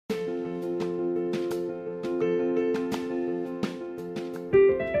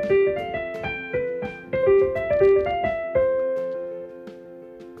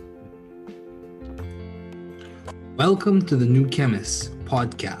Welcome to the New Chemist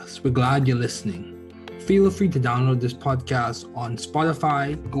podcast. We're glad you're listening. Feel free to download this podcast on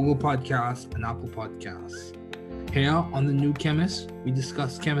Spotify, Google Podcasts, and Apple Podcasts. Here on the New Chemist, we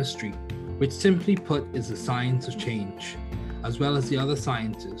discuss chemistry, which simply put is the science of change, as well as the other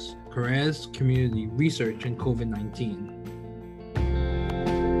sciences, careers, community, research, and COVID-19.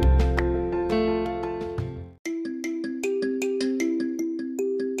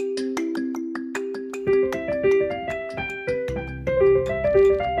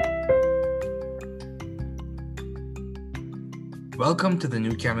 Welcome to the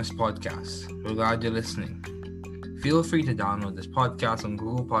New Chemist podcast. We're glad you're listening. Feel free to download this podcast on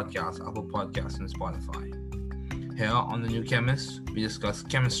Google Podcasts, Apple Podcasts, and Spotify. Here on the New Chemist, we discuss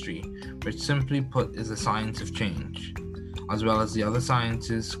chemistry, which simply put is the science of change, as well as the other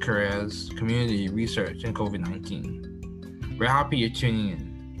sciences, careers, community, research, and COVID-19. We're happy you're tuning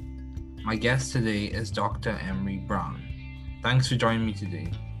in. My guest today is Dr. Emery Brown. Thanks for joining me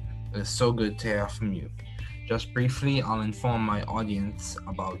today. It is so good to hear from you. Just briefly, I'll inform my audience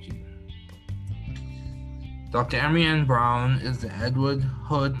about you. Dr. Emery Brown is the Edward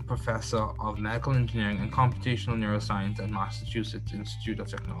Hood Professor of Medical Engineering and Computational Neuroscience at Massachusetts Institute of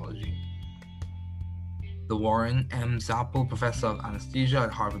Technology, the Warren M. Zappel Professor of Anesthesia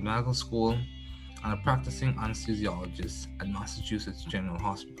at Harvard Medical School, and a practicing anesthesiologist at Massachusetts General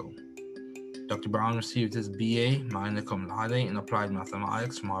Hospital. Dr. Brown received his BA magna cum laude in Applied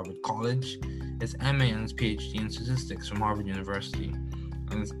Mathematics from Harvard College, his MA and his PhD in Statistics from Harvard University,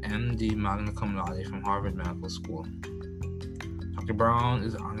 and his MD magna cum laude from Harvard Medical School. Dr. Brown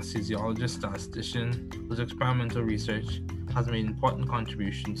is an anesthesiologist statistician whose experimental research has made important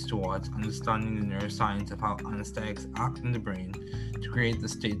contributions towards understanding the neuroscience of how anesthetics act in the brain to create the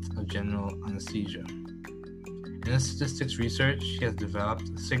state of general anesthesia. In his statistics research, he has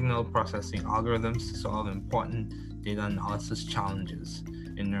developed signal processing algorithms to solve important data analysis challenges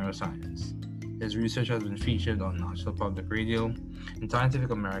in neuroscience. His research has been featured on National Public Radio, in Scientific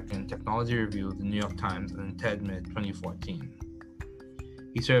American, Technology Review, the New York Times, and TED Mid 2014.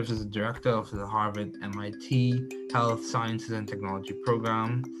 He serves as the director of the Harvard-MIT Health Sciences and Technology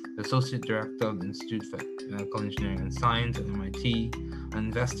Program, the associate director of the Institute for Medical Engineering and Science at MIT, an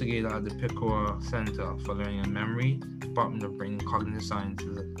investigator at the Picora Center for Learning and Memory, Department of Brain and Cognitive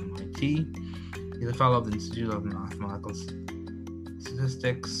Sciences at MIT. He's a fellow of the Institute of Mathematical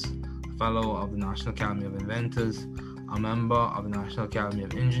Statistics, a fellow of the National Academy of Inventors, a member of the National Academy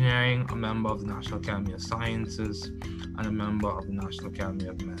of Engineering, a member of the National Academy of Sciences, and a member of the National Academy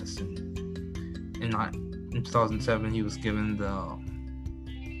of Medicine. In 2007, he was given the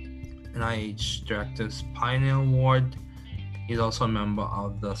NIH Director's Pioneer Award. He's also a member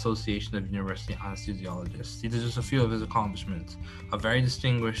of the Association of University Anesthesiologists. These are just a few of his accomplishments. A very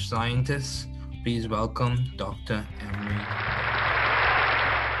distinguished scientist. Please welcome Dr. Emery.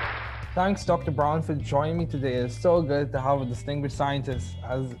 Thanks, Dr. Brown, for joining me today. It's so good to have a distinguished scientist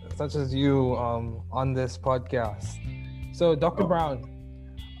such as you on this podcast. So, Dr. Brown,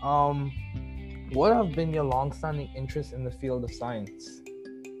 what have been your long-standing interests in the field of science?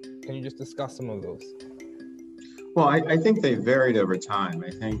 Can you just discuss some of those? Well, I think they varied over time.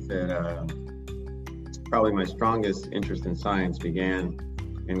 I think that probably my strongest interest in science began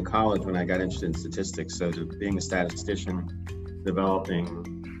in college when I got interested in statistics. So being a statistician,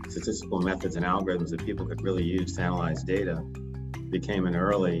 developing statistical methods and algorithms that people could really use to analyze data became an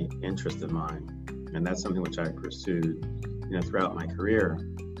early interest of mine. And that's something which I pursued, throughout my career.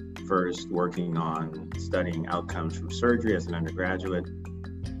 First working on studying outcomes from surgery as an undergraduate,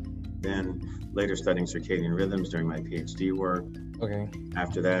 then later studying circadian rhythms during my PhD work. Okay.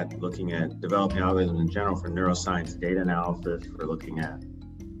 After that, looking at developing algorithms in general for neuroscience data analysis, for looking at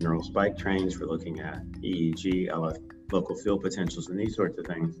neural spike trains, for looking at EEG, LF, local field potentials, and these sorts of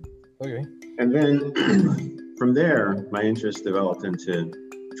things. Okay. And then from there, my interest developed into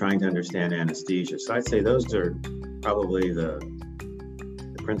trying to understand anesthesia. So I'd say those are probably the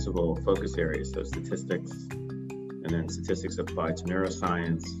principal focus areas, so statistics, and then statistics applied to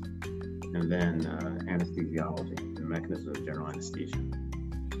neuroscience, and then anesthesiology, the mechanism of general anesthesia.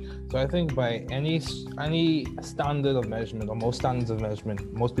 So I think by any standard of measurement, or most standards of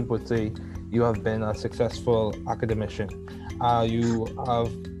measurement, most people would say you have been a successful academician. You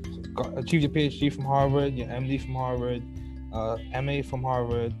have achieved your PhD from Harvard, your MD from Harvard, MA from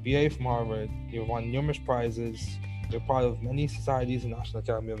Harvard, BA from Harvard. You've won numerous prizes. You're part of many societies: the National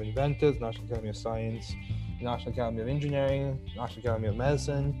Academy of Inventors, National Academy of Science, National Academy of Engineering, National Academy of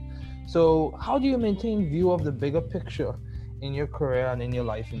Medicine. So how do you maintain view of the bigger picture in your career and in your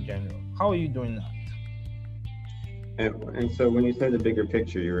life in general? How are you doing that? And so when you say the bigger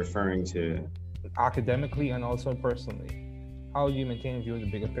picture, you're referring to academically and also personally? How do you maintain a view of the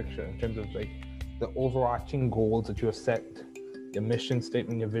bigger picture in terms of like the overarching goals that you have set, your mission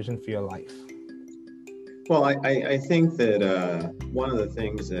statement, your vision for your life? Well, I think that one of the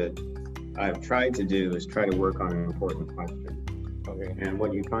things that I've tried to do is try to work on an important question. Okay. And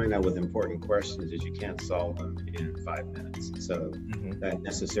what you find out with important questions is you can't solve them in 5 minutes. So that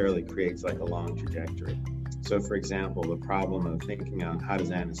necessarily creates like a long trajectory. So for example, the problem of thinking on how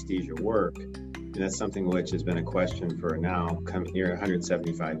does anesthesia work, and that's something which has been a question for now coming near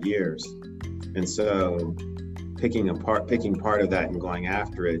 175 years. And so picking part of that and going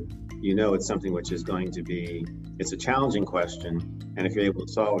after it, you know, it's something which is going to be, it's a challenging question. And if you're able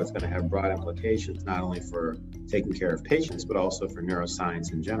to solve it, it's going to have broad implications, not only for taking care of patients, but also for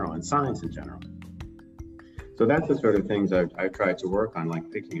neuroscience in general and science in general. So that's the sort of things I've tried to work on, like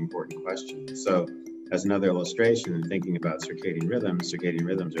picking important questions. So as another illustration, in thinking about circadian rhythms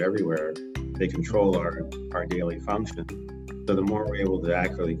are everywhere. They control our daily function. So the more we're able to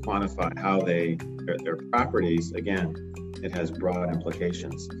accurately quantify how their properties, again, it has broad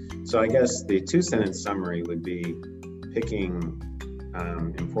implications. So I guess the 2-sentence summary would be picking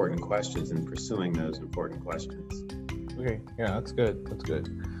important questions and pursuing those important questions. Okay, yeah, that's good. That's good.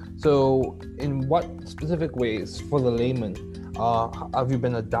 So in what specific ways for the layman have you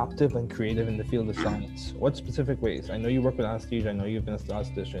been adaptive and creative in the field of science? What specific ways? I know you work with anesthesia, I know you've been a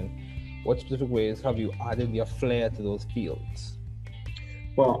statistician. What specific ways have you added your flair to those fields?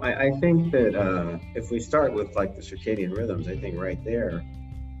 Well, I think that if we start with like the circadian rhythms, I think right there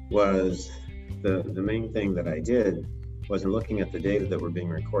was the main thing that I did was in looking at the data that were being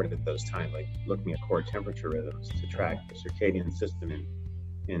recorded at those times, like looking at core temperature rhythms to track the circadian system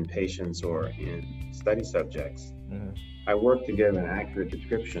in patients or in study subjects. I worked to get an accurate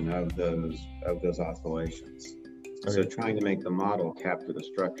description of those oscillations. Okay. So trying to make the model capture the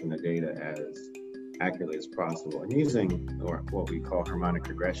structure and the data as accurately as possible, and using what we call harmonic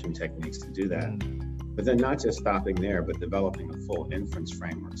regression techniques to do that. But then not just stopping there, but developing a full inference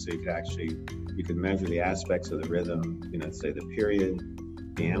framework. So you could measure the aspects of the rhythm, say the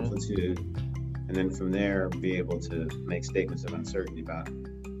period, the amplitude, and then from there be able to make statements of uncertainty about,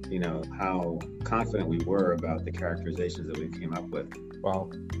 how confident we were about the characterizations that we came up with. Wow.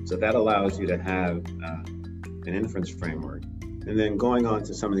 So that allows you to have an inference framework. And then going on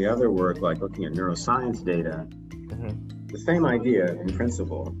to some of the other work, like looking at neuroscience data, the same idea in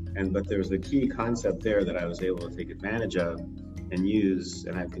principle, but there's a key concept there that I was able to take advantage of and use,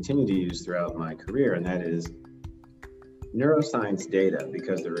 and I've continued to use throughout my career, and that is neuroscience data,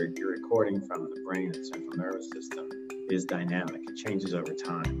 because you're recording from the brain and central nervous system, is dynamic. It changes over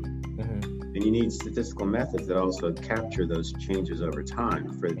time. And you need statistical methods that also capture those changes over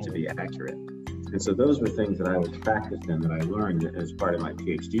time for it to be accurate. And so those were things that I was practiced in, that I learned as part of my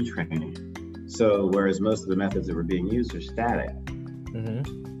PhD training. So whereas most of the methods that were being used are static,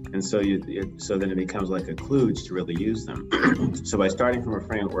 and so then it becomes like a kludge to really use them. So by starting from a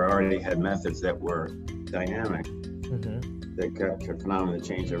framework where I already had methods that were dynamic, that capture phenomena that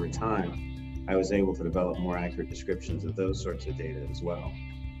change over time, I was able to develop more accurate descriptions of those sorts of data as well.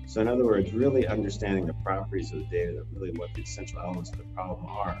 So in other words, really understanding the properties of the data, that really what the essential elements of the problem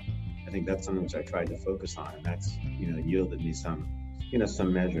are. I think that's something which I tried to focus on, and that's yielded me some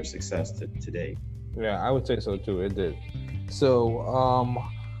measure of success to date. Yeah, I would say so too. It did. So,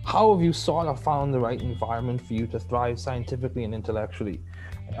 how have you sort of found the right environment for you to thrive scientifically and intellectually?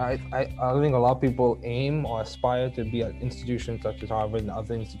 I think a lot of people aim or aspire to be at institutions such as Harvard and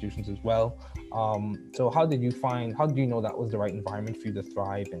other institutions as well. So how do you know that was the right environment for you to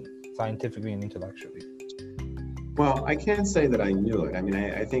thrive in scientifically and intellectually? Well, I can't say that I knew it. I mean,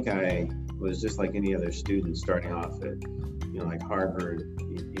 I think I was just like any other student starting off at, like Harvard,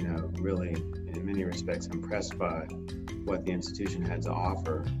 really in many respects impressed by what the institution had to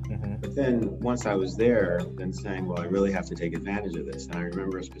offer. But then once I was there, then saying, well, I really have to take advantage of this. And I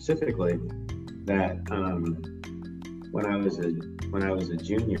remember specifically that when I was a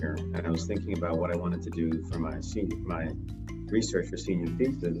junior and I was thinking about what I wanted to do for my research for senior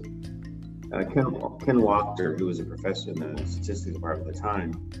thesis, Ken Wachter, who was a professor in the statistics department at the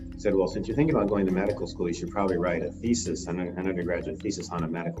time, said, well, since you're thinking about going to medical school, you should probably write a thesis, an undergraduate thesis on a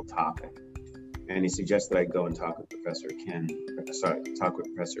medical topic. And he suggested I go and talk with Professor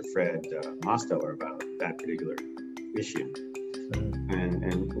Fred Mosteller about that particular issue,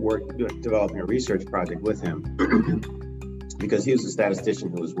 and work developing a research project with him, because he was a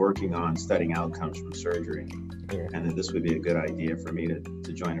statistician who was working on studying outcomes from surgery, and that this would be a good idea for me to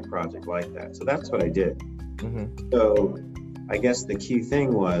join a project like that. So that's what I did. So I guess the key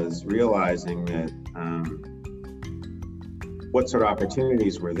thing was realizing that what sort of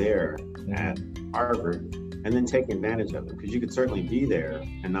opportunities were there at Harvard, and then take advantage of them, because you could certainly be there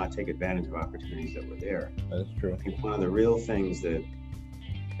and not take advantage of opportunities that were there. That's true. I think one of the real things that,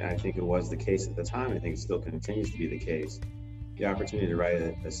 and I think it was the case at the time, I think it still continues to be the case, the opportunity to write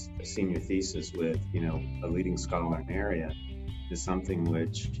a senior thesis with, a leading scholar in an area is something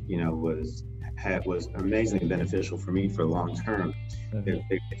which, was amazingly beneficial for me for the long term.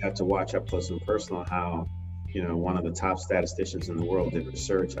 They got to watch up close and personal how, one of the top statisticians in the world did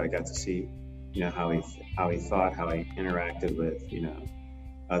research. I got to see, how he thought, how he interacted with,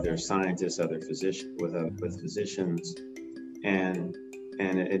 other scientists, other physicians, with physicians, and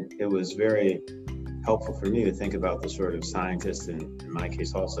it was very helpful for me to think about the sort of scientist, and in my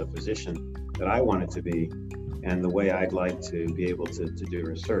case also physician, that I wanted to be, and the way I'd like to be able to do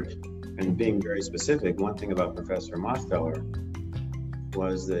research. And being very specific, one thing about Professor Mosteller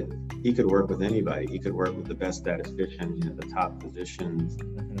was that he could work with anybody. He could work with the best statisticians, the top physicians,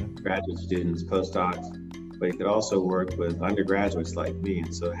 graduate students, postdocs, but he could also work with undergraduates like me.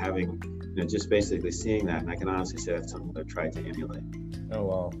 And so having, just basically seeing that, and I can honestly say that's something I've tried to emulate. Oh,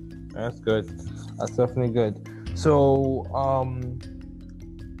 wow. That's good. That's definitely good. So,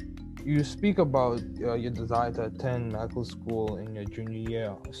 you speak about your desire to attend medical school in your junior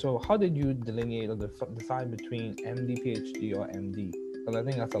year. So how did you delineate or decide between MD, PhD, or MD? Because I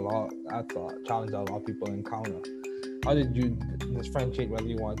think that's a challenge that a lot of people encounter. How did you differentiate whether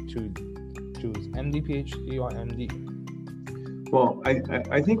you want to choose MD, PhD, or MD? Well,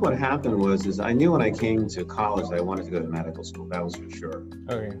 I think what happened was I knew when I came to college I wanted to go to medical school. That was for sure.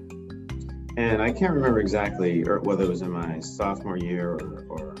 Okay. And I can't remember exactly whether it was in my sophomore year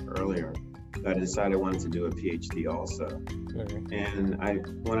or earlier that I decided I wanted to do a PhD also. Okay. And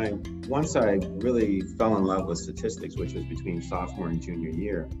once I really fell in love with statistics, which was between sophomore and junior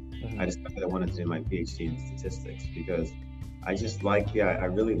year, I decided I wanted to do my PhD in statistics, because I just I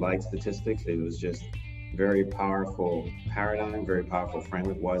really liked statistics. It was just very powerful paradigm, very powerful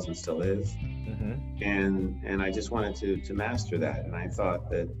framework, was and still is. And I just wanted to master that. And I thought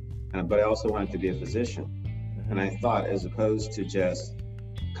that, but I also wanted to be a physician. And I thought, as opposed to just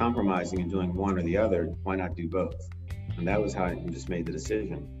compromising and doing one or the other, why not do both? And that was how I just made the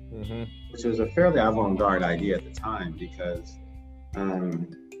decision, which was a fairly avant-garde idea at the time, because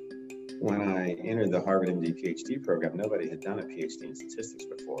when I entered the Harvard MD PhD program, nobody had done a PhD in statistics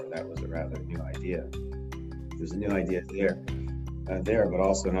before. That was a rather new idea. There's a new idea there, but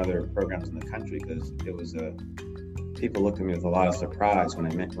also in other programs in the country, because it was people looked at me with a lot of surprise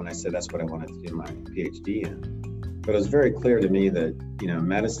when I said that's what I wanted to do my PhD in. But it was very clear to me that,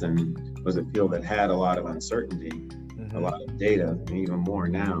 medicine was a field that had a lot of uncertainty, a lot of data, and even more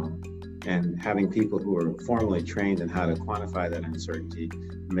now. And having people who are formally trained in how to quantify that uncertainty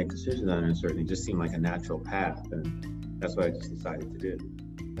and make decisions on uncertainty just seemed like a natural path. And that's what I just decided to do.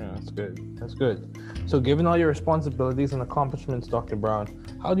 Yeah, that's good. That's good. So given all your responsibilities and accomplishments, Dr. Brown,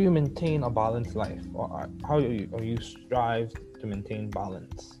 how do you maintain a balanced life? Or how do you strive to maintain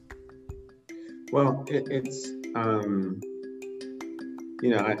balance? Well, it's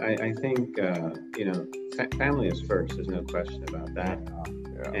I think, family is first. There's no question about that.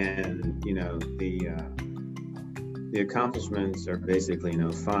 Yeah. And, the accomplishments are basically,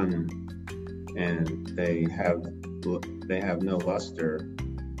 fun, and they have no luster,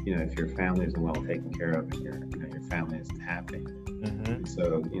 if your family isn't well taken care of and your family isn't happy.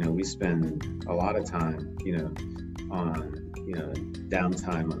 So, we spend a lot of time, on,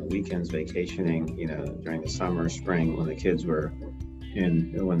 downtime on the weekends, vacationing, during the summer, spring, when the kids were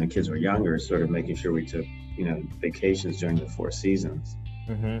younger, sort of making sure we took, vacations during the 4 seasons.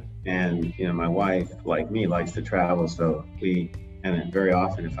 And, my wife, like me, likes to travel. So and very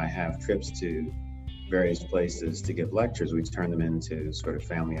often if I have trips to various places to give lectures, we turn them into sort of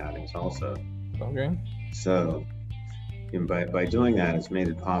family outings also. Okay. So, by doing that, it's made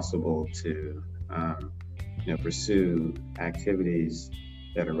it possible to, pursue activities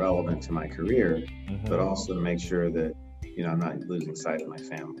that are relevant to my career, but also to make sure that, I'm not losing sight of my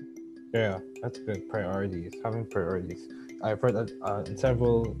family. Yeah, that's good. Priorities, having priorities. I've heard that in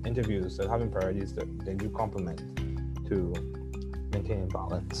several interviews that having priorities, that they do complement to maintaining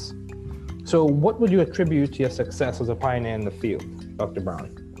balance. So what would you attribute to your success as a pioneer in the field, Dr. Brown?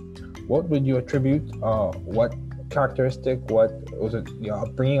 What would you attribute, what characteristic, what was it, your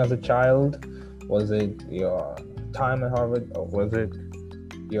upbringing as a child? Was it your time at Harvard, or was it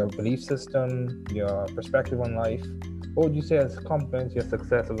your belief system, your perspective on life? What would you say has complements your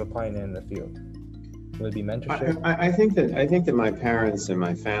success as a pioneer in the field? Will it be mentorship? I think that my parents and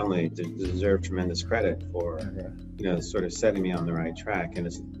my family deserve tremendous credit for, sort of setting me on the right track.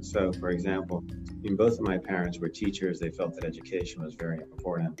 And so, for example, both of my parents were teachers. They felt that education was very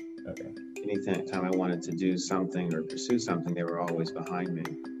important. Okay. Anytime I wanted to do something or pursue something, they were always behind me.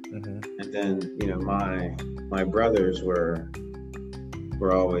 And then, my brothers were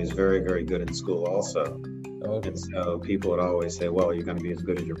always very, very good in school also. Okay. And so people would always say, well, you're going to be as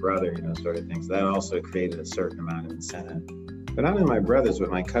good as your brother, sort of things. So that also created a certain amount of incentive. But not only my brothers, but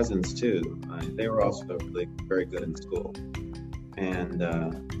my cousins too. They were also really very good in school. And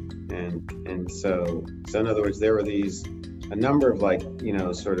so in other words, there were a number of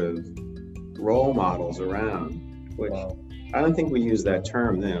sort of role models around, which I don't think we use that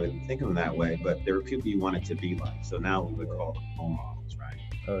term then. We didn't think of them that way, but there were people you wanted to be like. So now we would call them role models, right?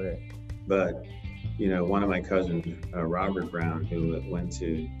 Okay. But one of my cousins, Robert Brown, who went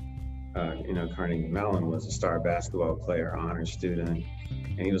to Carnegie Mellon, was a star basketball player, honor student,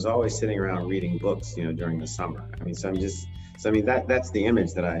 and he was always sitting around reading books, during the summer. I mean, that's the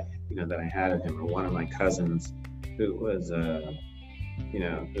image that I had of him. Or one of my cousins, who was,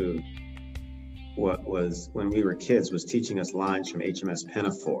 what was when we were kids, was teaching us lines from HMS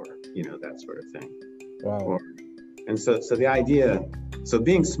Pinafore, that sort of thing. Wow. And so the idea, so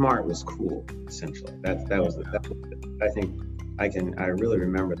being smart was cool, essentially. That was I think I really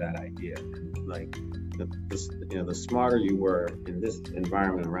remember that idea. Like the smarter you were in this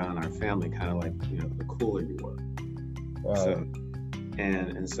environment around our family, kind of like, the cooler you were. Wow. So,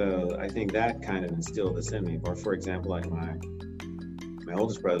 and so I think that kind of instilled this in me. Or for example, like my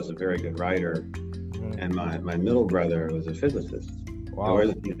oldest brother was a very good writer, and my middle brother was a physicist. Wow. Or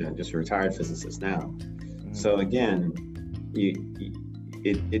just a retired physicist now. So again,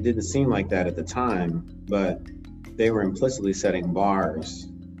 it didn't seem like that at the time, but they were implicitly setting bars,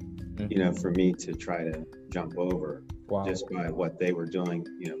 for me to try to jump over. Wow. Just by what they were doing,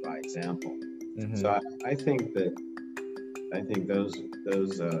 by example. So I think those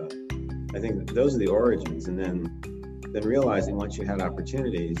are the origins, and then realizing once you had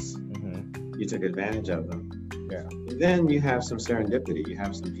opportunities, you took advantage of them. Yeah. And then you have some serendipity. You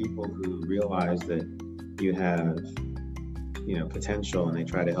have some people who realize that you have, potential, and they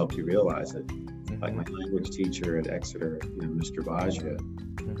try to help you realize it. Like my language teacher at Exeter, Mr. Baggio,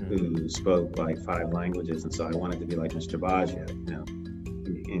 who spoke like 5 languages, and so I wanted to be like Mr. Baggio,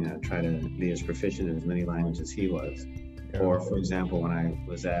 try to be as proficient in as many languages as he was. Yeah. Or for example, when I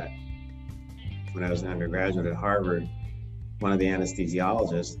was an undergraduate at Harvard, one of the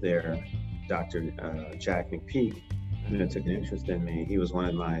anesthesiologists there, Dr. Jack McPeak, took an interest in me. He was one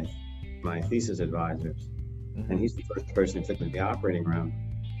of my thesis advisors, and he's the first person who took me to the operating room.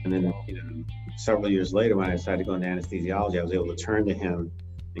 And then, several years later, when I decided to go into anesthesiology, I was able to turn to him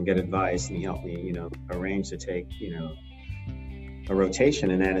and get advice, and he helped me, arrange to take, a rotation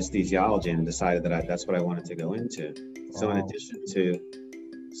in anesthesiology, and decided that that's what I wanted to go into. So in addition to,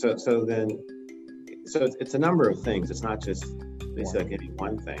 so it's a number of things. It's not just basically like any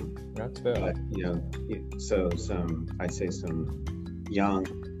one thing. That's fair. But,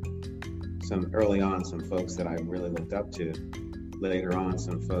 early on, some folks that I really looked up to. Later on,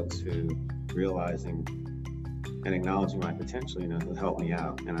 some folks who realizing and acknowledging my potential, who helped me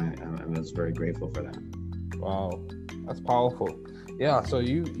out, and I was very grateful for that. Wow, that's powerful. Yeah, so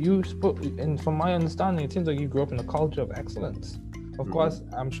you spoke, and from my understanding, it seems like you grew up in a culture of excellence. Of course,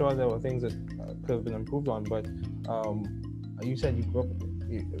 I'm sure there were things that could have been improved on, but you said you grew up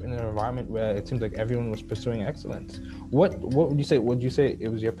in an environment where it seems like everyone was pursuing excellence. What would you say? Would you say it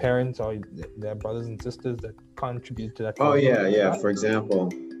was your parents or their brothers and sisters that contributed to that? Oh yeah. For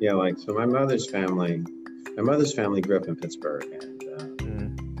example, so my mother's family grew up in Pittsburgh, and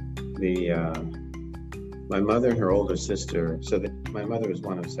my mother and her older sister. My mother was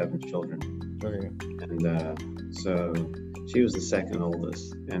one of 7 children, okay, and so she was the second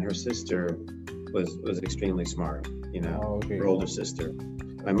oldest, and her sister was extremely smart. okay. Her older sister.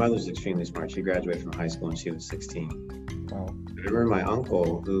 My mother's extremely smart. She graduated from high school when she was 16. Wow. I remember my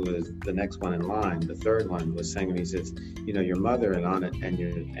uncle, who was the next one in line, the third one, was saying to me, he says, your mother and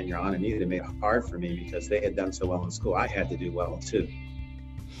your aunt Anita made it hard for me because they had done so well in school. I had to do well too.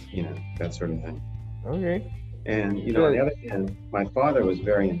 That sort of thing. Okay. And, on the other hand, my father was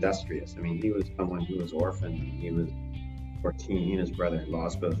very industrious. I mean, he was someone who was orphaned. He was 14. He and his brother had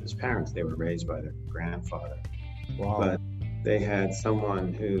lost both his parents. They were raised by their grandfather. Wow. But they had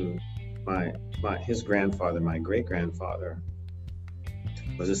someone who, his grandfather, my great-grandfather,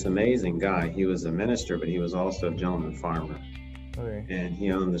 was this amazing guy. He was a minister, but he was also a gentleman farmer. Okay. And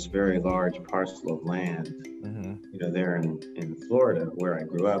he owned this very large parcel of land, there in Florida, where I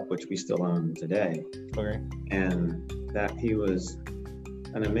grew up, which we still own today. Okay. And that he was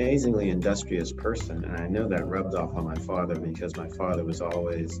an amazingly industrious person. And I know that rubbed off on my father, because my father was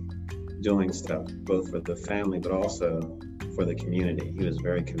always doing stuff, both for the family, but also for the community. He was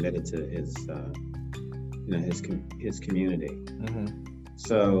very committed to his his community.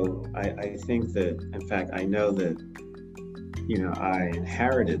 So I think that, in fact, I know that, I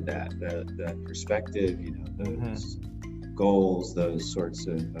inherited that perspective, those goals, those sorts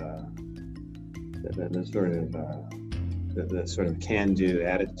of the sort of can-do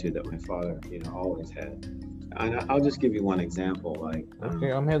attitude that my father, always had. And I'll just give you one example. Like,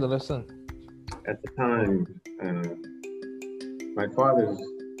 okay, I'm here to listen. At the time, my father's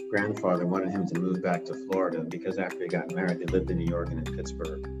grandfather wanted him to move back to Florida because after he got married, they lived in New York and in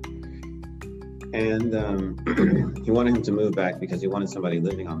Pittsburgh. And he wanted him to move back because he wanted somebody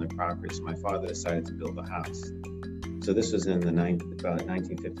living on their property. So my father decided to build a house. So this was in about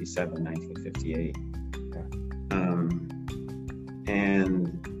 1957, 1958.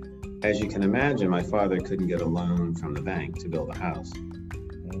 And as you can imagine, my father couldn't get a loan from the bank to build a house.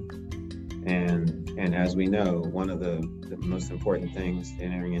 And as we know, one of the most important things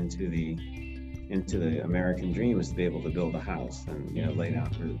entering into the American dream is to be able to build a house and lay down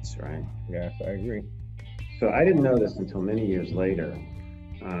roots, right? Yes, I agree. So I didn't know this until many years later.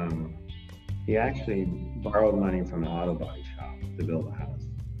 He actually borrowed money from an auto body shop to build a house.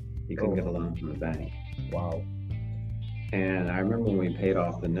 He couldn't get a loan from the bank. Wow. And I remember when we paid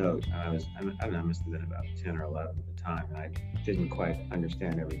off the note, I don't know, I must have been about 10 or 11 at the time, and I didn't quite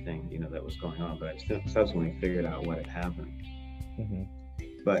understand everything, that was going on, but I subsequently figured out what had happened.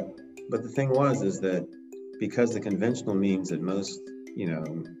 But the thing is that because the conventional means that most,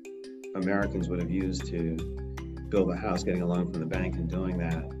 Americans would have used to build a house, getting a loan from the bank and doing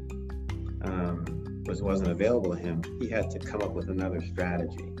that, wasn't available to him, he had to come up with another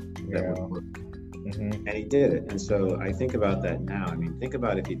strategy that would work. And he did it. And so I think about that now. I mean, think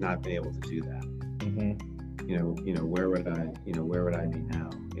about if he'd not been able to do that. Where would I be now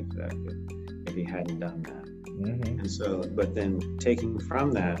if he hadn't done that? And so, but then taking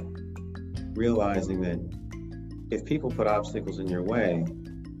from that, realizing that if people put obstacles in your way,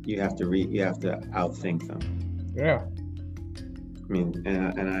 you have to outthink them. Yeah. I mean,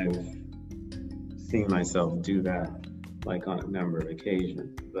 and I've seen myself do that, like on a number of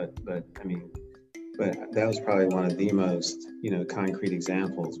occasions. But that was probably one of the most, concrete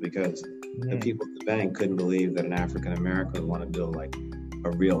examples, because the people at the bank couldn't believe that an African American would want to build like a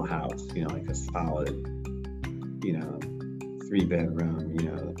real house, like a solid, 3-bedroom,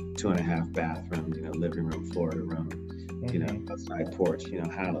 2.5 bathroom, living room, Florida room, outside porch,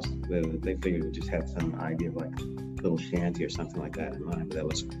 house. They figured we just had some idea of like a little shanty or something like that in mind. But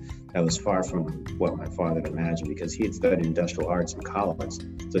that was far from what my father had imagined, because he had studied industrial arts in college,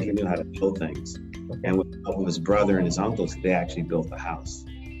 so he knew how to build things. And with the help of his brother and his uncles, they actually built the house.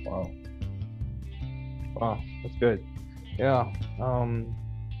 Wow, that's good. Yeah.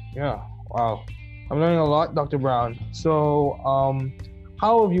 Wow. I'm learning a lot, Dr. Brown. So,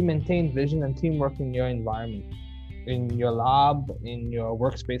 how have you maintained vision and teamwork in your environment, in your lab, in your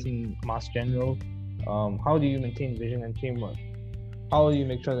workspace in Mass General? How do you maintain vision and teamwork? How do you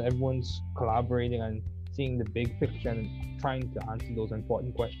make sure that everyone's collaborating and seeing the big picture and trying to answer those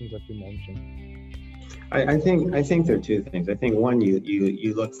important questions that you mentioned? I think there are two things. I think one, you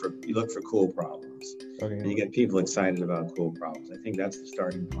look for cool problems, and you get people excited about cool problems. I think that's the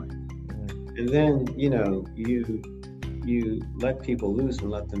starting point. And then you let people loose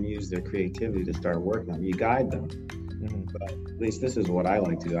and let them use their creativity to start working on them. You guide them. But at least this is what I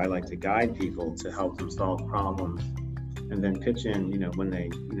like to do. I like to guide people to help them solve problems, and then pitch in, when they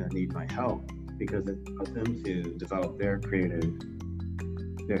need my help, because it helps them to develop their creative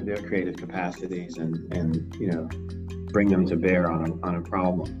capacities and bring them to bear on a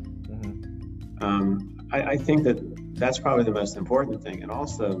problem. I think that's probably the most important thing, and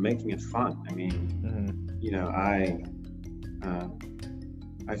also making it fun. I mean,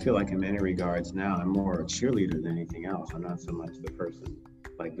 I feel like in many regards now I'm more a cheerleader than anything else. I'm not so much the person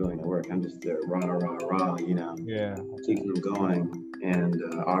like doing the work. I'm just rah, keeping them going and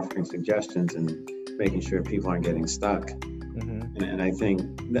offering suggestions and making sure people aren't getting stuck. And I think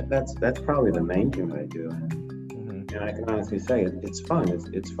that's probably the main thing that I do. And I can honestly say it's fun.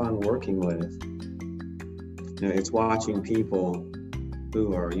 It's fun working with. It's watching people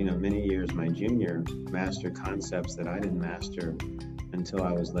who are many years my junior master concepts that I didn't master until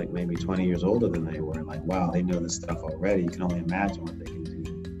I was like maybe 20 years older than they were. Like, wow, they know this stuff already. You can only imagine what they can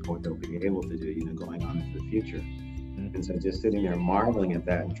do, what they'll be able to do, going on into the future. And so just sitting there marveling at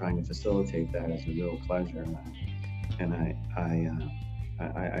that and trying to facilitate that is a real pleasure. And I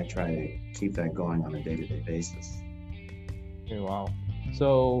try to keep that going on a day-to-day basis. Okay, wow.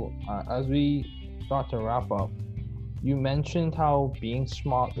 So as we start to wrap up, you mentioned how being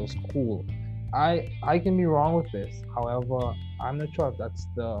smart was cool. I can be wrong with this. However, I'm not sure if that's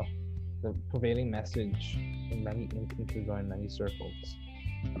the prevailing message in many instances or in many circles.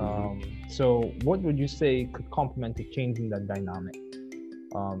 So what would you say could complement a change in that dynamic,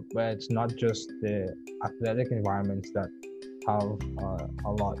 where it's not just the athletic environments that have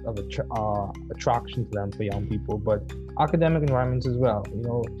a lot of attraction to them for young people, but academic environments as well?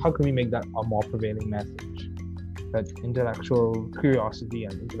 How can we make that a more prevailing message, that intellectual curiosity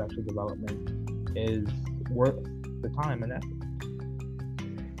and intellectual development is worth the time and effort?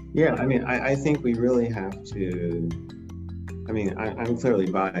 Yeah, I mean, I think we really have to. I mean, I'm clearly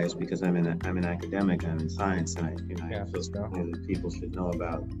biased because I'm an academic. I'm in science, and I feel strongly that people should know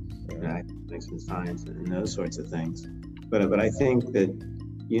about academics and science and those sorts of things. But I think that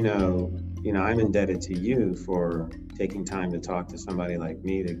I'm indebted to you for taking time to talk to somebody like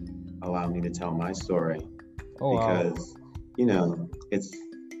me to allow me to tell my story. Because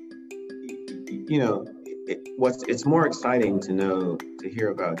it's more exciting to hear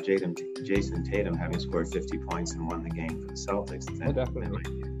about Jason Tatum having scored 50 points and won the game for the Celtics than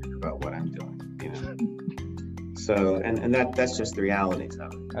about what I'm doing. So and that's just the realities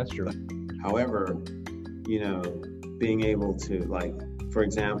of it. That's true. However, being able to, like, for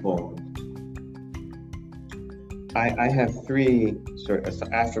example, I have three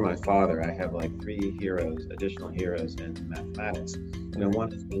after my father, I have like three additional heroes in mathematics.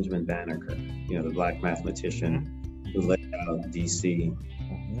 One is Benjamin Banneker, the black mathematician who laid out DC.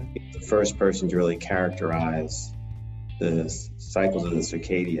 He's the first person to really characterize the cycles of the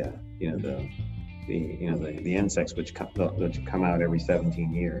circadia, the insects which come out every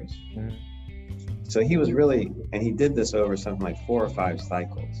 17 years. So he was really, and he did this over something like 4 or 5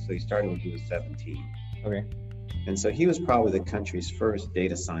 cycles. So he started when he was 17. Okay. And so he was probably the country's first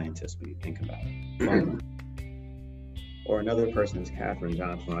data scientist when you think about it. Or another person is Katherine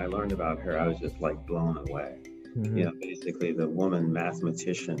Johnson. When I learned about her, I was just like blown away. Basically the woman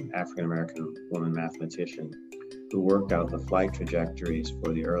mathematician, African-American woman mathematician, who worked out the flight trajectories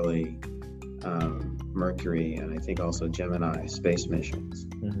for the early Mercury and I think also Gemini space missions.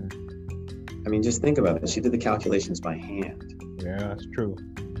 I mean, just think about it. She did the calculations by hand. Yeah, that's true.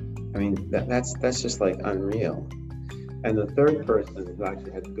 I mean, that's just like unreal. And the third person who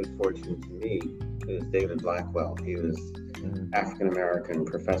actually had the good fortune to meet is David Blackwell. He was African-American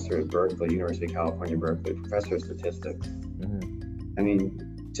professor at Berkeley, University of California, Berkeley, professor of statistics. I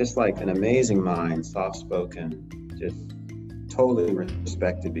mean, just like an amazing mind, soft-spoken, just totally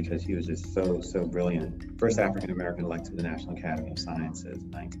respected because he was just so brilliant. First African-American elected to the National Academy of Sciences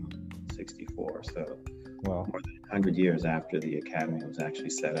in 1964. So more than 100 years after the Academy was actually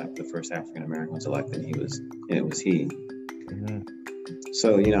set up, the first African-American was elected. It was he.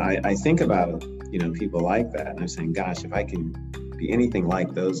 So, I think about, people like that, and I'm saying, gosh, if I can be anything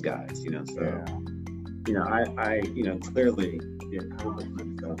like those guys, so, I clearly the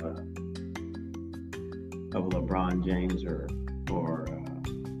accomplishments of LeBron James or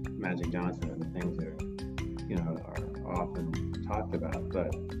Magic Johnson are the things that are often talked about,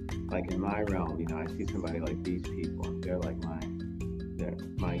 but like in my realm, I see somebody like these people, and they're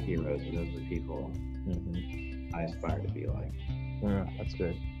my heroes, and those are the people I aspire to be like. Yeah, that's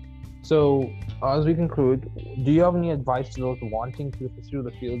good. So, as we conclude, do you have any advice to those wanting to pursue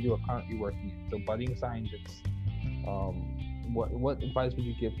the field you are currently working in? So, budding scientists, what advice would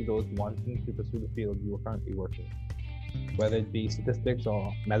you give to those wanting to pursue the field you are currently working in? Whether it be statistics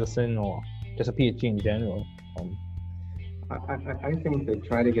or medicine or just a PhD in general? I think they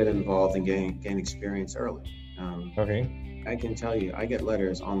try to get involved and gain experience early. Okay. I can tell you, I get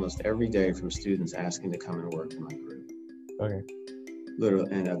letters almost every day from students asking to come and work in my group. Okay.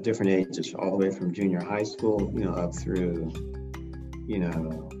 Literally, and of different ages, all the way from junior high school, up through,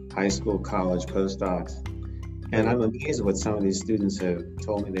 high school, college, postdocs. And I'm amazed at what some of these students have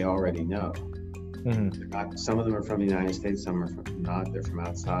told me they already know. Some of them are from the United States, some are not. They're from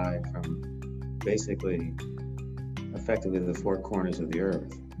outside, from basically, effectively the four corners of the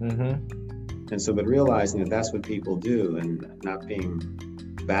earth. And so, but realizing that that's what people do and not being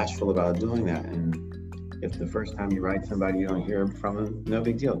bashful about doing that. And if the first time you write somebody, you don't hear from them, no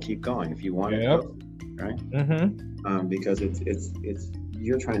big deal. Keep going. If you want to, right? Because it's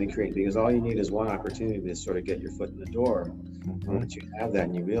you're trying to create, because all you need is one opportunity to sort of get your foot in the door. And once you have that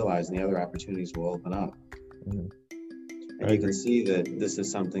and you realize, the other opportunities will open up. And you can see that this is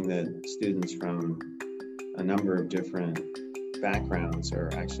something that students from a number of different backgrounds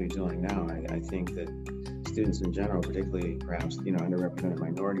are actually doing now. I think that students in general, particularly perhaps underrepresented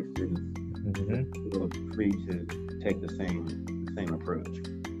minority students, are free to take the same approach.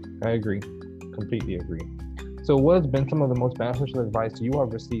 I agree, completely agree. So what has been some of the most beneficial advice you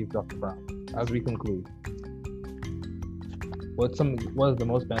have received, Dr. Brown? as we conclude? What is the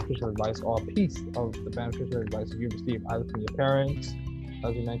most beneficial advice or piece of the beneficial advice you've received either from your parents?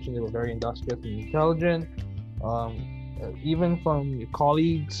 As you mentioned, they were very industrious and intelligent. Even from your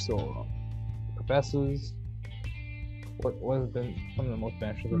colleagues or professors. What has been some of the most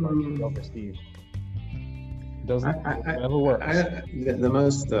beneficial advice you've received? Never works. The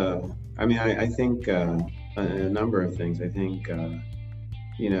most, I think a number of things. I think,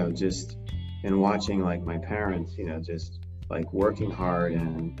 just in watching like my parents, just like working hard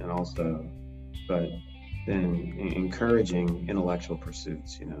and also, but then encouraging intellectual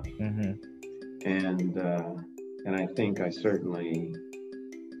pursuits, Mm-hmm. And I think I certainly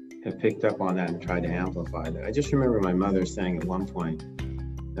have picked up on that and tried to amplify that. I just remember my mother saying at one point,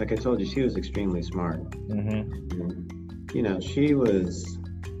 like I told you, she was extremely smart. Mm-hmm. And,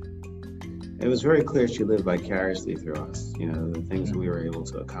 it was very clear she lived vicariously through us, the things that we were able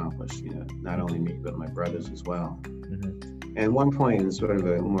to accomplish, not only me, but my brothers as well. Mm-hmm. And at one point, in sort of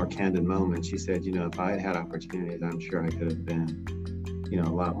a more candid moment, she said, if I had opportunities, I'm sure I could have been, a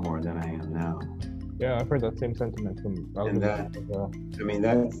lot more than I am now. Yeah, I've heard that same sentiment from and that, as well.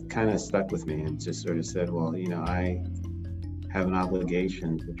 That kind of stuck with me and just sort of said, well, I have an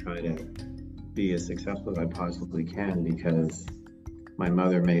obligation to try to be as successful as I possibly can because my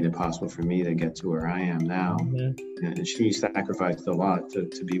mother made it possible for me to get to where I am now. Mm-hmm. And she sacrificed a lot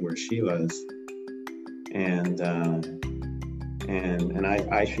to be where she was. And I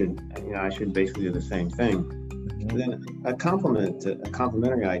should basically do the same thing. Mm-hmm. Then a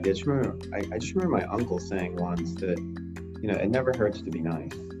complimentary idea. I just remember my uncle saying once that, it never hurts to be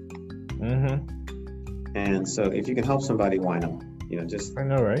nice. Mm-hmm. And so if you can help somebody, why not? I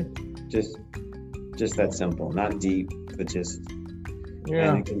know, right? Just that simple, not deep, but just, yeah.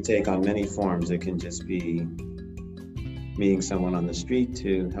 And it can take on many forms. It can just be meeting someone on the street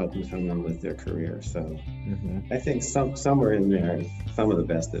to helping someone with their career. So mm-hmm. I think somewhere in there is some of the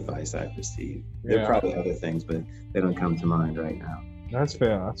best advice I've received. There are probably other things, but they don't come to mind right now. That's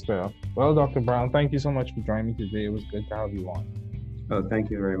fair. Well, Dr. Brown, thank you so much for joining me today. It was good to have you on. Oh,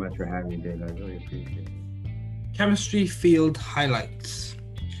 thank you very much for having me, Dave. I really appreciate it. Chemistry field highlights.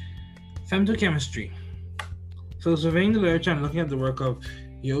 Femtochemistry. So surveying the literature and looking at the work of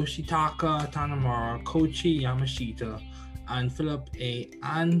Yoshitaka Tanamura, Koichi Yamashita, and Philip A.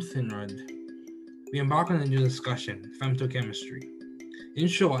 Finrod, we embark on a new discussion, femtochemistry. In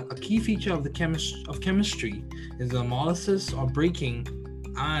short, a key feature of chemistry is the hemolysis or breaking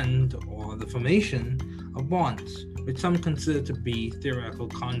or the formation of bonds, which some consider to be theoretical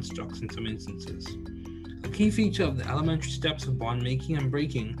constructs in some instances. A key feature of the elementary steps of bond making and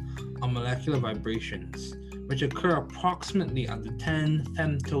breaking are molecular vibrations, which occur approximately at the 10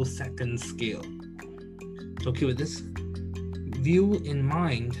 femtosecond scale. So, okay, with this view in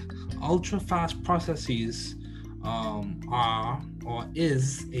mind, ultra-fast processes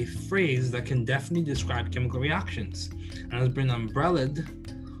is a phrase that can definitely describe chemical reactions and has been umbrellaed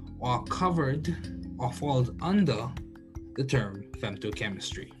or covered or falls under the term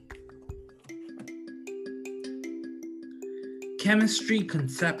femtochemistry. Chemistry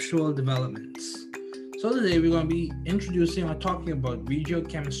conceptual developments. So today we're going to be introducing or talking about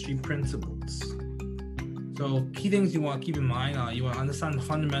regiochemistry principles. So key things you want to keep in mind are you want to understand the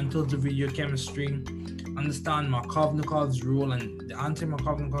fundamentals of regiochemistry, understand Markovnikov's rule and the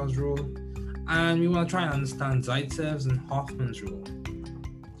anti-Markovnikov's rule, and we want to try and understand Zaitsev's and Hoffman's rule.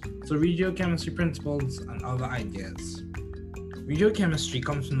 So regiochemistry principles and other ideas. Regiochemistry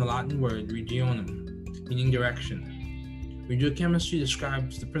comes from the Latin word regionum, meaning direction. Regiochemistry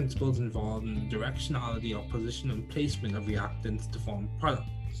describes the principles involved in the directionality or position and placement of reactants to form products.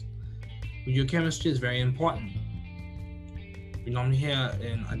 Regiochemistry is very important. We normally hear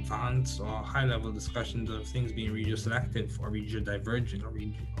in advanced or high-level discussions of things being regioselective or regiodivergent or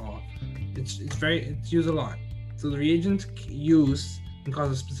it's used a lot. So the reagent used can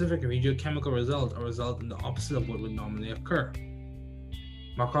cause a specific regiochemical result or result in the opposite of what would normally occur.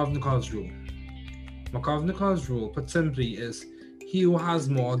 Markovnikov's rule. Markovnikov's rule, put simply, is he who has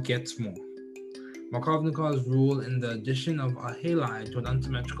more gets more. Markovnikov's rule in the addition of a halide to an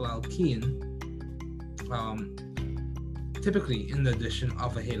unsymmetrical alkene, typically in the addition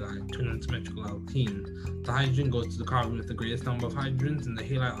of a halide to an unsymmetrical alkene, the hydrogen goes to the carbon with the greatest number of hydrogens and the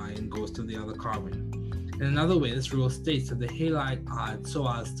halide ion goes to the other carbon. In another way, this rule states that the halide adds so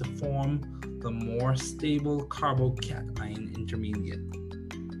as to form the more stable carbocation intermediate.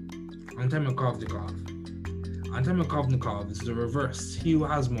 Anti-Markovnikov. Anti-Markovnikov is the reverse. He who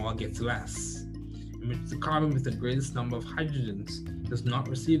has more gets less, in which the carbon with the greatest number of hydrogens does not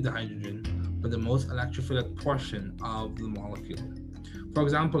receive the hydrogen, but the most electrophilic portion of the molecule. For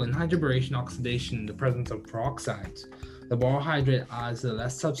example, in hydroboration oxidation in the presence of peroxides, the borohydrate adds to the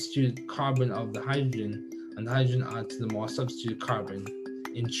less substituted carbon of the hydrogen, and the hydrogen adds to the more substituted carbon.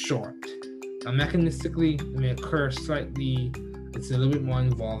 In short, now mechanistically, it may occur slightly, it's a little bit more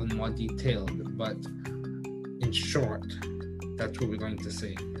involved and more detailed, but in short, that's what we're going to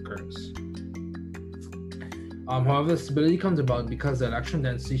say occurs. However, stability comes about because the electron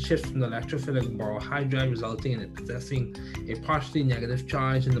density shifts from the electrophilic borohydride, resulting in it possessing a partially negative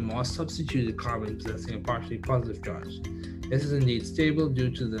charge and the more substituted carbon possessing a partially positive charge. This is indeed stable due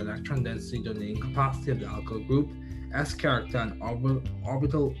to the electron density donating capacity of the alkyl group, S character, and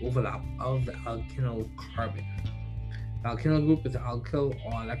orbital overlap of the alkynyl carbon. The alkynyl group with the alkyl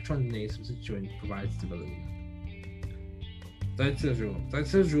or electron donating substituent provides stability. Zaitsev's rule.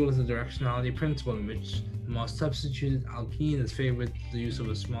 Zaitsev's rule is a directionality principle in which the most substituted alkene is favored to the use of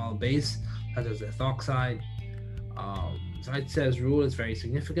a small base, such as ethoxide. Zaitsev's rule is very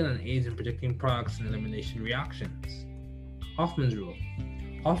significant and aids in predicting products and elimination reactions. Hoffman's rule.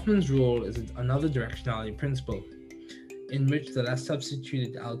 Hoffman's rule is another directionality principle in which the less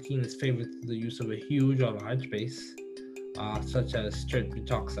substituted alkene is favored to the use of a huge or large base, such as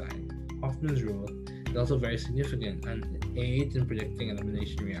tert-butoxide. Hoffman's rule is also very significant and aids in predicting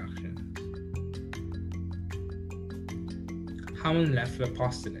elimination reactions. Hammond-Leffler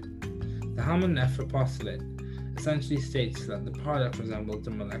postulate. The Hammond-Leffler postulate essentially states that the product resembles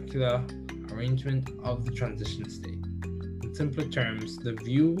the molecular arrangement of the transition state. In simpler terms, the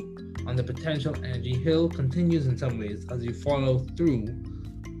view on the potential energy hill continues in some ways as you follow through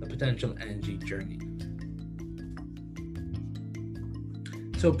the potential energy journey.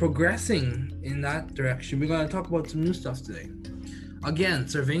 So progressing in that direction, we're going to talk about some new stuff today. Again,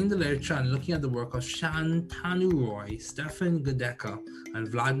 surveying the literature and looking at the work of Shantanu Roy, Stefan Godeka, and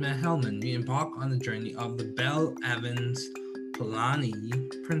Vladimir Hellman, we embark on the journey of the Bell-Evans-Polanyi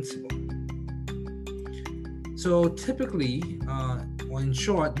principle. So typically, or in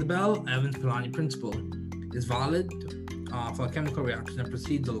short, the Bell-Evans-Polanyi principle is valid for a chemical reaction that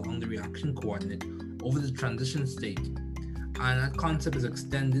proceeds along the reaction coordinate over the transition state, and that concept is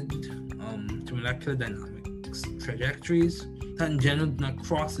extended to molecular dynamics trajectories that in general do not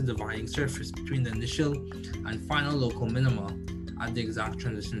cross the dividing surface between the initial and final local minima at the exact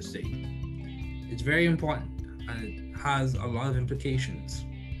transition state. It's very important and it has a lot of implications.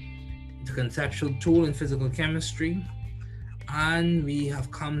 It's a conceptual tool in physical chemistry, and we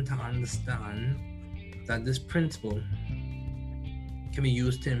have come to understand that this principle can be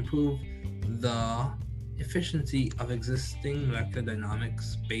used to improve the efficiency of existing molecular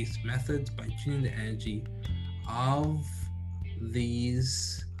dynamics based methods by tuning the energy of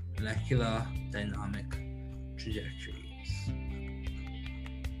these molecular dynamic trajectories.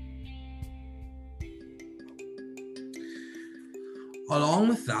 Along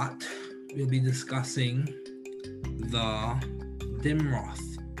with that, we'll be discussing the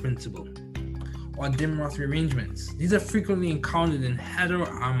Dimroth principle or Dimroth rearrangements. These are frequently encountered in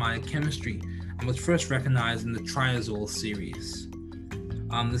heteroaromatic chemistry and was first recognized in the triazole series.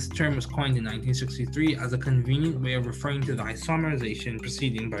 This term was coined in 1963 as a convenient way of referring to the isomerization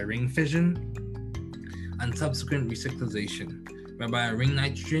proceeding by ring fission and subsequent recyclization, whereby a ring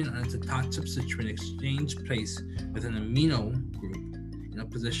nitrogen and its attached substituent exchange place with an amino group in a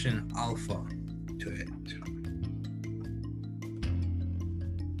position alpha to it.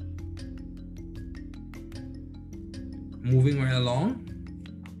 Moving right along,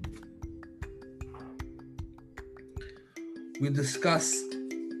 we'll discuss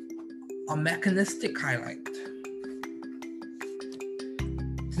a mechanistic highlight.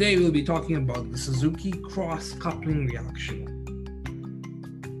 Today we'll be talking about the Suzuki cross-coupling reaction.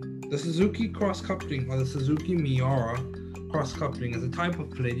 The Suzuki cross-coupling or the Suzuki Miura cross-coupling is a type of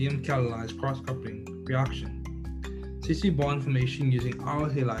palladium catalyzed cross-coupling reaction. CC bond formation using aryl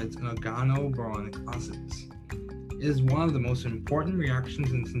halides and organoboronic acids. It is one of the most important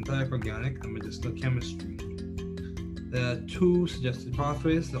reactions in synthetic organic and medicinal chemistry. There are two suggested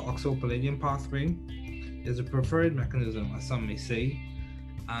pathways. The oxo-palladium pathway is a preferred mechanism, as some may say,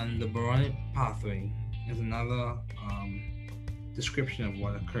 and the boronic pathway is another description of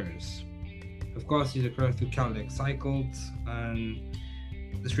what occurs. Of course, these occur through catalytic cycles, and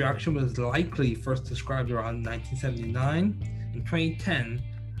this reaction was likely first described around 1979. In 2010,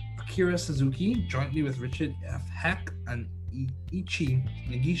 Akira Suzuki, jointly with Richard F. Heck and Ichi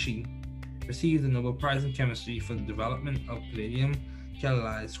Negishi, received the Nobel Prize in Chemistry for the development of palladium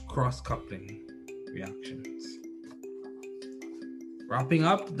catalyzed cross-coupling reactions. Wrapping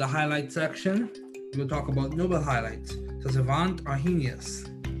up the highlight section, we'll talk about Nobel highlights. So Savant Arrhenius.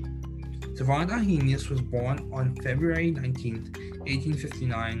 Savant Arrhenius was born on February 19th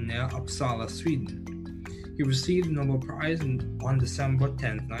 1859, near Uppsala, Sweden. He received the Nobel Prize on December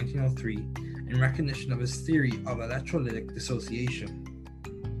 10, 1903, in recognition of his theory of electrolytic dissociation.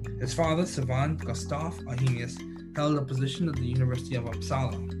 His father, savant Gustav Arrhenius, held a position at the University of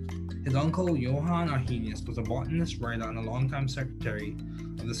Uppsala. His uncle, Johann Arrhenius, was a botanist, writer, and a longtime secretary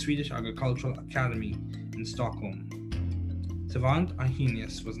of the Swedish Agricultural Academy in Stockholm. Savant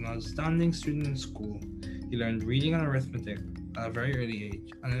Arrhenius was an outstanding student in school. He learned reading and arithmetic at a very early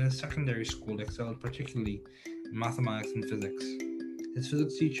age, and in his secondary school excelled particularly in mathematics and physics. His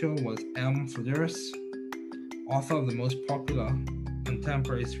physics teacher was M. Flederis, author of the most popular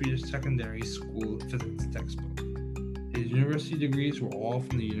contemporary Swedish secondary school physics textbook. His university degrees were all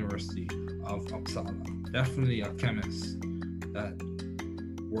from the University of Uppsala. Definitely a chemist that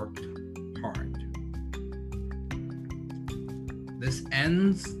worked hard. This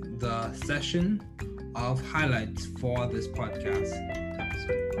ends the session of highlights for this podcast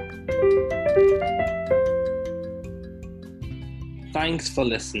episode. Thanks for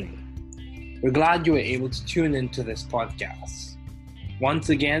listening. We're glad you were able to tune into this podcast. Once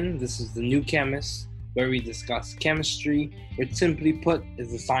again, this is The New Chemist, where we discuss chemistry, which simply put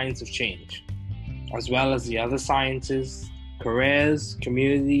is the science of change, as well as the other sciences, careers,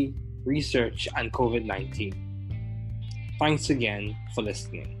 community, research, and COVID-19. Thanks again for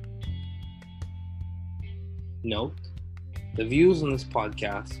listening. Note, the views on this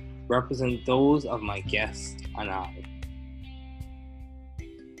podcast represent those of my guests and I.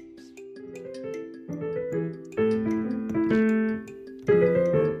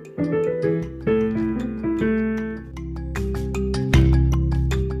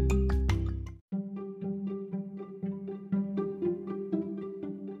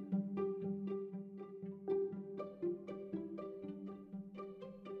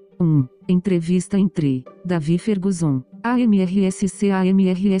 Entrevista entre Davi Ferguson,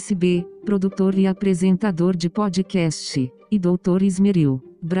 AMRSC-AMRSB, produtor e apresentador de podcast, e Dr. Emery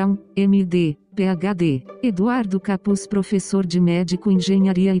Brown, MD, PhD, Eduardo Capuz, professor de Médico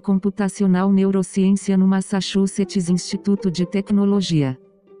Engenharia e Computacional Neurociência no Massachusetts Instituto de Tecnologia.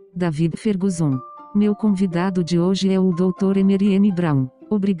 Davi Ferguson. Meu convidado de hoje é o Dr. Emery Brown.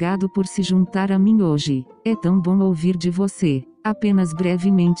 Obrigado por se juntar a mim hoje. É tão bom ouvir de você. Apenas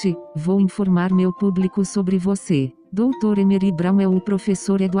brevemente, vou informar meu público sobre você. Dr. Emery Brown é o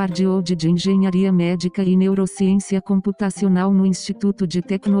professor Edward Ode de Engenharia Médica e Neurociência Computacional no Instituto de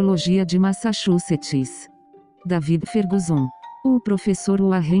Tecnologia de Massachusetts. Davi Ferguson. O professor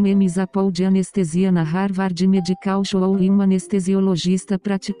Warren M. Zappol de Anestesia na Harvard Medical School e um anestesiologista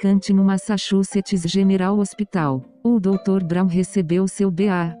praticante no Massachusetts General Hospital. O Dr. Brown recebeu seu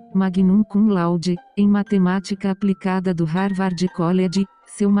B.A., Magnum Cum Laude, em Matemática Aplicada do Harvard College,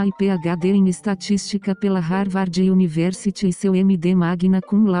 seu MA e PhD em Estatística pela Harvard University e seu MD Magna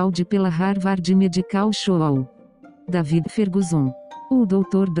Cum Laude pela Harvard Medical School. Davi Ferguson. O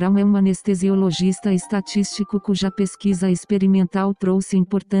Dr. Brown é um anestesiologista estatístico cuja pesquisa experimental trouxe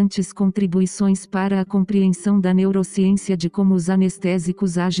importantes contribuições para a compreensão da neurociência de como os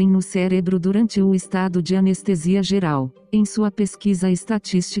anestésicos agem no cérebro durante o estado de anestesia geral. Em sua pesquisa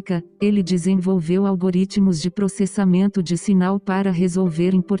estatística, ele desenvolveu algoritmos de processamento de sinal para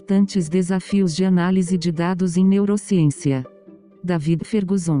resolver importantes desafios de análise de dados em neurociência. Davi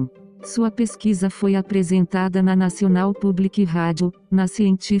Ferguson. Sua pesquisa foi apresentada na National Public Radio, na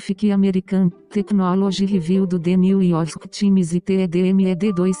Scientific American Technology Review do The New York Times e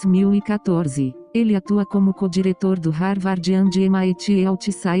TEDMED 2014. Ele atua como co-diretor do Harvard and MIT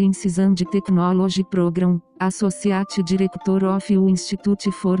Health Sciences and Technology Program, Associate Director of o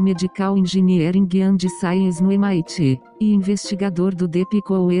Institute for Medical Engineering and Science no MIT, e investigador do The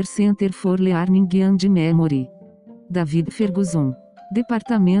Picower Center for Learning and Memory. Davi Ferguson.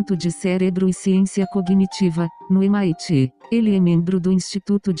 Departamento de Cérebro e Ciência Cognitiva, no MIT. Ele é membro do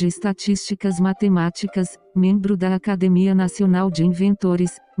Instituto de Estatísticas Matemáticas, membro da Academia Nacional de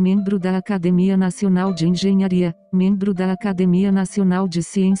Inventores, membro da Academia Nacional de Engenharia, membro da Academia Nacional de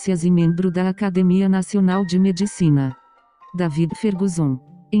Ciências e membro da Academia Nacional de Medicina. Davi Ferguson.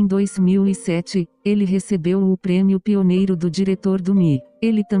 Em 2007, ele recebeu o prêmio Pioneiro do Diretor do MI.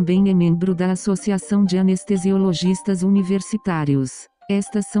 Ele também é membro da Associação de Anestesiologistas Universitários.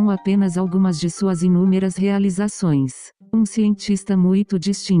 Estas são apenas algumas de suas inúmeras realizações. Um cientista muito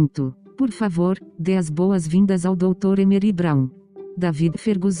distinto. Por favor, dê as boas-vindas ao Dr. Emery Brown. Davi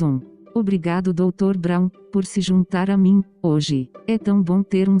Ferguson. Obrigado, Dr. Brown, por se juntar a mim, hoje. É tão bom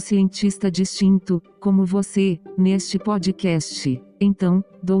ter um cientista distinto, como você, neste podcast. Então,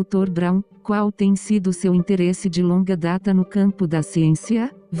 Dr. Brown, qual tem sido seu interesse de longa data no campo da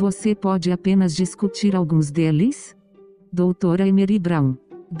ciência? Você pode apenas discutir alguns deles? Doutora Emery Brown.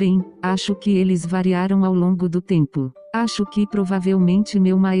 Bem, acho que eles variaram ao longo do tempo. Acho que provavelmente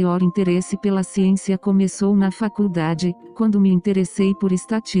meu maior interesse pela ciência começou na faculdade, quando me interessei por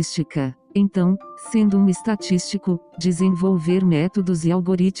estatística. Então, sendo um estatístico, desenvolver métodos e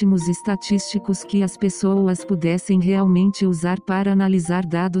algoritmos estatísticos que as pessoas pudessem realmente usar para analisar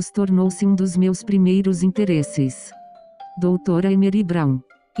dados tornou-se um dos meus primeiros interesses. Doutora Emery Brown.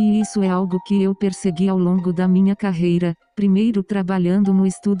 E isso é algo que eu persegui ao longo da minha carreira, primeiro trabalhando no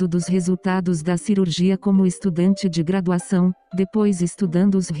estudo dos resultados da cirurgia como estudante de graduação, depois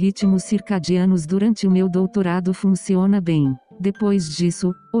estudando os ritmos circadianos durante o meu doutorado. Funciona bem. Depois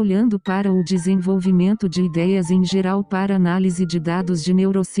disso, olhando para o desenvolvimento de ideias em geral para análise de dados de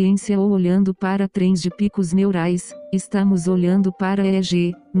neurociência ou olhando para trens de picos neurais, estamos olhando para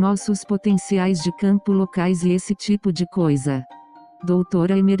EEG, nossos potenciais de campo locais e esse tipo de coisa.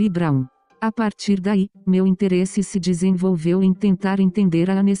 Doutora Emery Brown. A partir daí, meu interesse se desenvolveu em tentar entender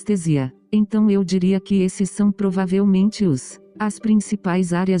a anestesia. Então eu diria que esses são provavelmente as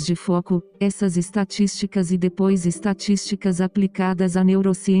principais áreas de foco, essas estatísticas e depois estatísticas aplicadas à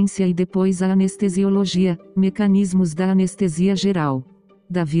neurociência e depois à anestesiologia, mecanismos da anestesia geral.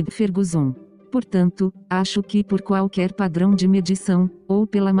 David Ferguson. Portanto, acho que por qualquer padrão de medição, ou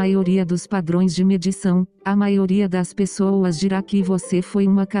pela maioria dos padrões de medição, a maioria das pessoas dirá que você foi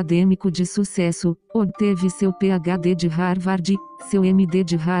um acadêmico de sucesso, obteve seu PhD de Harvard, seu MD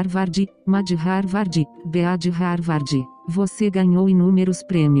de Harvard, MA de Harvard, BA de Harvard. Você ganhou inúmeros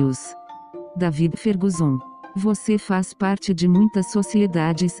prêmios. David Ferguson. Você faz parte de muitas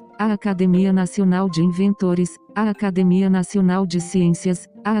sociedades, a Academia Nacional de Inventores, a Academia Nacional de Ciências,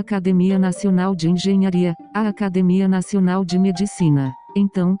 a Academia Nacional de Engenharia, a Academia Nacional de Medicina.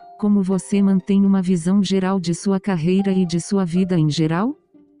 Então, como você mantém uma visão geral de sua carreira e de sua vida em geral?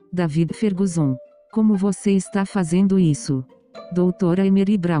 David Ferguson. Como você está fazendo isso? Doutora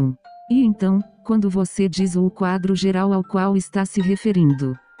Emery Brown. E então, quando você diz o quadro geral ao qual está se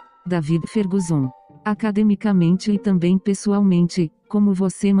referindo? David Ferguson. Academicamente e também pessoalmente, como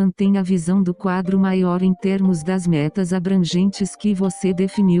você mantém a visão do quadro maior em termos das metas abrangentes que você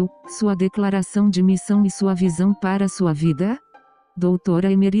definiu, sua declaração de missão e sua visão para sua vida?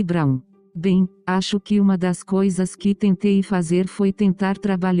 Doutora Emery Brown. Bem, acho que uma das coisas que tentei fazer foi tentar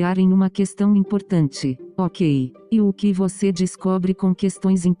trabalhar em uma questão importante, ok? E o que você descobre com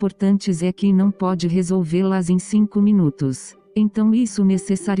questões importantes é que não pode resolvê-las em 5 minutos. Então isso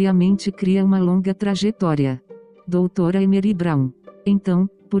necessariamente cria uma longa trajetória. Doutora Emery Brown. Então,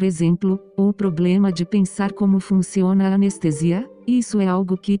 por exemplo, o problema de pensar como funciona a anestesia? Isso é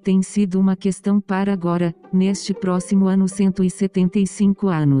algo que tem sido uma questão para agora, neste próximo ano 175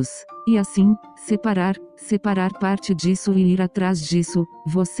 anos. E assim, separar parte disso e ir atrás disso,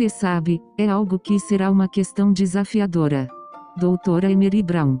 você sabe, é algo que será uma questão desafiadora. Doutora Emery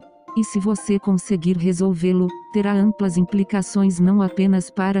Brown. E se você conseguir resolvê-lo, terá amplas implicações não apenas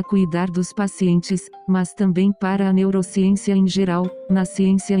para cuidar dos pacientes, mas também para a neurociência em geral, na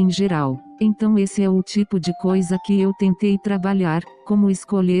ciência em geral. Então esse é o tipo de coisa que eu tentei trabalhar, como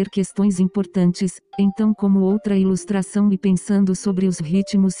escolher questões importantes. Então, como outra ilustração e pensando sobre os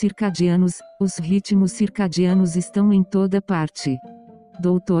ritmos circadianos estão em toda parte.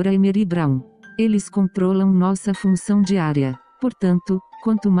 Doutora Emery Brown. Eles controlam nossa função diária. Portanto,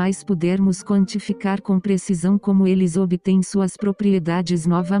 quanto mais pudermos quantificar com precisão como eles obtêm suas propriedades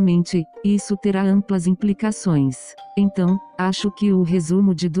novamente, isso terá amplas implicações. Então, acho que o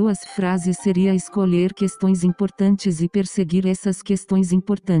resumo de 2 frases seria escolher questões importantes e perseguir essas questões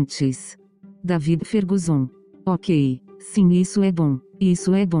importantes. David Ferguson. Ok. Sim, isso é bom.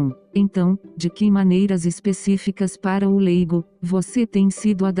 Isso é bom. Então, de que maneiras específicas para o leigo, você tem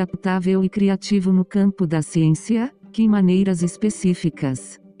sido adaptável e criativo no campo da ciência? Que maneiras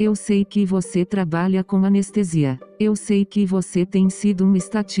específicas? Eu sei que você trabalha com anestesia. Eu sei que você tem sido um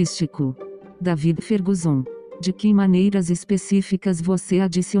estatístico. David Ferguson. De que maneiras específicas você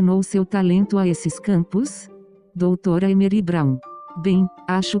adicionou seu talento a esses campos? Doutora Emery Brown. Bem,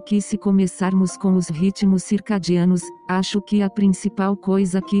 acho que se começarmos com os ritmos circadianos, acho que a principal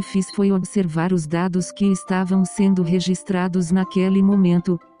coisa que fiz foi observar os dados que estavam sendo registrados naquele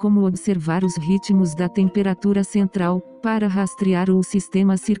momento, como observar os ritmos da temperatura central, para rastrear o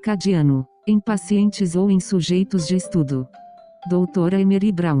sistema circadiano, em pacientes ou em sujeitos de estudo. Doutora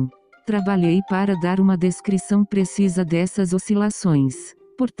Emery Brown. Trabalhei para dar uma descrição precisa dessas oscilações.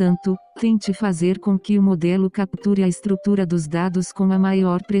 Portanto, tente fazer com que o modelo capture a estrutura dos dados com a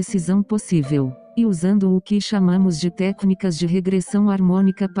maior precisão possível, e usando o que chamamos de técnicas de regressão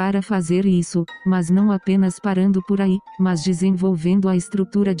harmônica para fazer isso, mas não apenas parando por aí, mas desenvolvendo a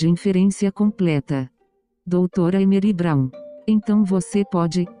estrutura de inferência completa. Doutora Emery Brown. Então você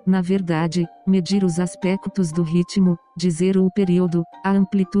pode, na verdade, medir os aspectos do ritmo, dizer o período, a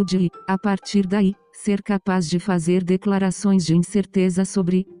amplitude e, a partir daí, ser capaz de fazer declarações de incerteza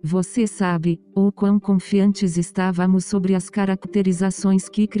sobre, você sabe, ou quão confiantes estávamos sobre as caracterizações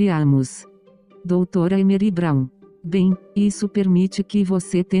que criamos. Doutora Emery Brown. Bem, isso permite que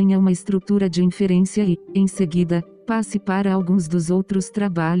você tenha uma estrutura de inferência e, em seguida, passe para alguns dos outros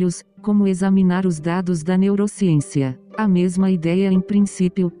trabalhos, como examinar os dados da neurociência. A mesma ideia em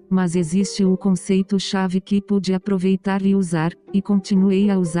princípio, mas existe o conceito-chave que pude aproveitar e usar, e continuei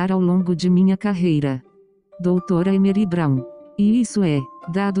a usar ao longo de minha carreira. Doutora Emery Brown. E isso é,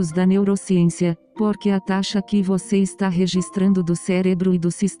 dados da neurociência, porque a taxa que você está registrando do cérebro e do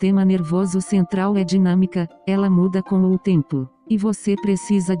sistema nervoso central é dinâmica, ela muda com o tempo. E você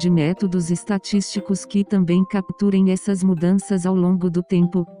precisa de métodos estatísticos que também capturem essas mudanças ao longo do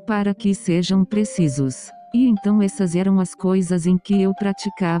tempo, para que sejam precisos. E então essas eram as coisas em que eu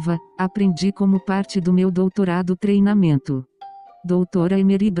praticava, aprendi como parte do meu doutorado treinamento. Doutora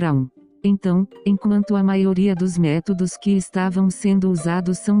Emery Brown. Então, enquanto a maioria dos métodos que estavam sendo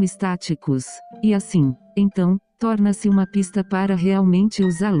usados são estáticos, e assim, então, torna-se uma pista para realmente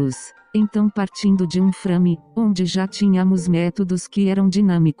usá-los. Então partindo de um frame, onde já tínhamos métodos que eram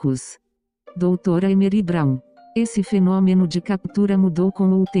dinâmicos. Doutora Emery Brown. Esse fenômeno de captura mudou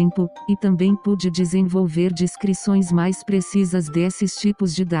com o tempo, e também pude desenvolver descrições mais precisas desses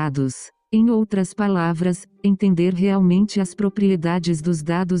tipos de dados. Em outras palavras, entender realmente as propriedades dos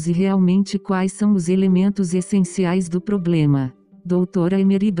dados e realmente quais são os elementos essenciais do problema. Doutora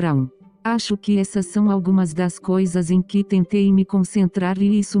Emery Brown. Acho que essas são algumas das coisas em que tentei me concentrar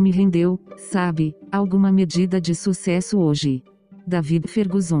e isso me rendeu, sabe, alguma medida de sucesso hoje. David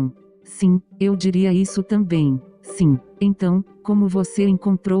Ferguson. Sim, eu diria isso também. Sim. Então, como você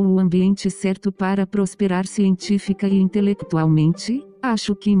encontrou o ambiente certo para prosperar científica e intelectualmente?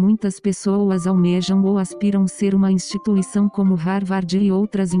 Acho que muitas pessoas almejam ou aspiram ser uma instituição como Harvard e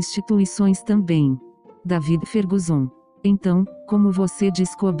outras instituições também. David Ferguson. Então, como você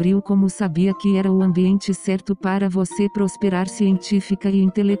descobriu como sabia que era o ambiente certo para você prosperar científica e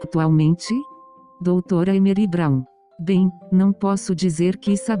intelectualmente? Doutora Emery Brown. Bem, não posso dizer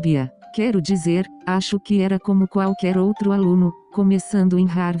que sabia. Quero dizer, acho que era como qualquer outro aluno, começando em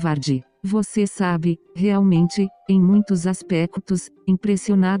Harvard. Você sabe, realmente, em muitos aspectos,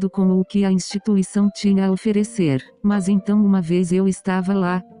 impressionado com o que a instituição tinha a oferecer. Mas então uma vez eu estava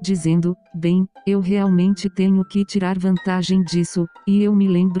lá, dizendo, bem, eu realmente tenho que tirar vantagem disso, e eu me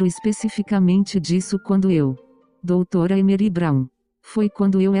lembro especificamente disso quando eu. Doutora Emery Brown. Foi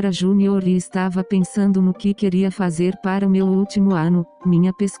quando eu era júnior e estava pensando no que queria fazer para meu último ano,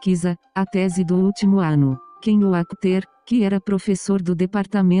 minha pesquisa, a tese do último ano. Ken Wachter, que era professor do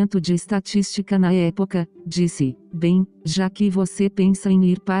departamento de estatística na época, disse, bem, já que você pensa em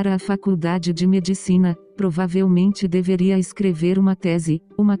ir para a faculdade de medicina, provavelmente deveria escrever uma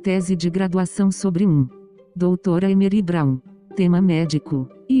tese de graduação sobre Doutora Emery Brown. Tema médico.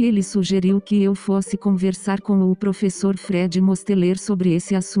 E ele sugeriu que eu fosse conversar com o professor Fred Mosteller sobre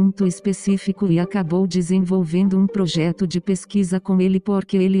esse assunto específico e acabou desenvolvendo um projeto de pesquisa com ele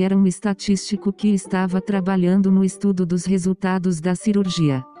porque ele era um estatístico que estava trabalhando no estudo dos resultados da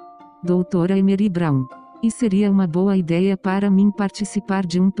cirurgia. Doutora Emery Brown. E seria uma boa ideia para mim participar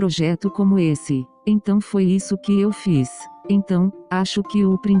de um projeto como esse. Então foi isso que eu fiz. Então, acho que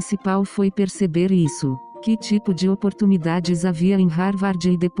o principal foi perceber isso. Que tipo de oportunidades havia em Harvard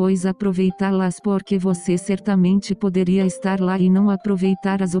e depois aproveitá-las porque você certamente poderia estar lá e não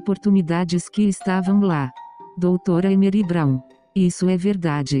aproveitar as oportunidades que estavam lá. Doutora Emery Brown. Isso é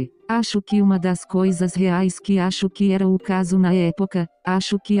verdade. Acho que uma das coisas reais que acho que era o caso na época,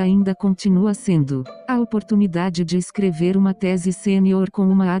 acho que ainda continua sendo, a oportunidade de escrever uma tese sênior com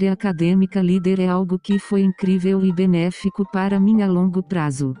uma área acadêmica líder é algo que foi incrível e benéfico para mim a longo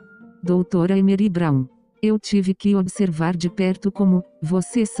prazo. Doutora Emery Brown. Eu tive que observar de perto como,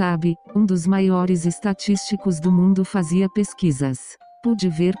 você sabe, um dos maiores estatísticos do mundo fazia pesquisas. Pude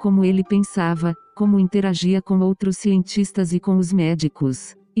ver como ele pensava, como interagia com outros cientistas e com os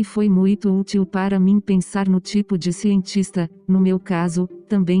médicos. E foi muito útil para mim pensar no tipo de cientista, no meu caso,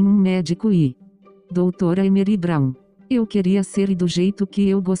 também um médico e. Doutora Emery Brown. Eu queria ser e do jeito que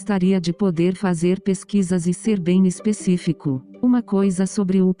eu gostaria de poder fazer pesquisas e ser bem específico. Uma coisa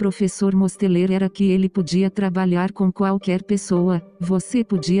sobre o professor Mosteller era que ele podia trabalhar com qualquer pessoa, você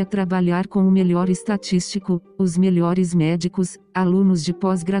podia trabalhar com o melhor estatístico, os melhores médicos, alunos de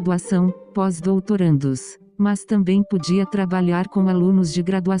pós-graduação, pós-doutorandos. Mas também podia trabalhar com alunos de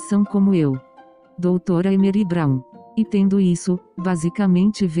graduação como eu. Doutora Emery Brown. E tendo isso,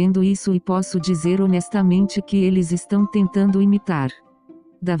 basicamente vendo isso, e posso dizer honestamente que eles estão tentando imitar.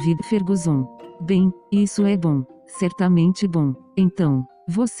 David Ferguson. Bem, isso é bom, certamente bom. Então,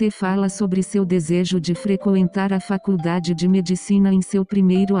 você fala sobre seu desejo de frequentar a faculdade de medicina em seu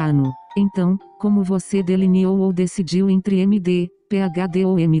primeiro ano. Então, como você delineou ou decidiu entre MD, PhD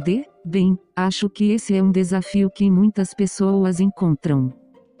ou MD? Bem, acho que esse é um desafio que muitas pessoas encontram.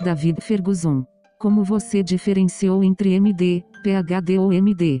 David Ferguson. Como você diferenciou entre MD, PhD ou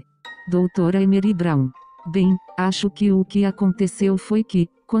MD? Doutora Emery Brown. Bem, acho que o que aconteceu foi que,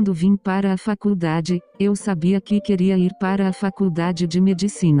 quando vim para a faculdade, eu sabia que queria ir para a faculdade de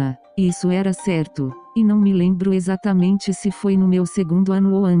medicina. Isso era certo. E não me lembro exatamente se foi no meu segundo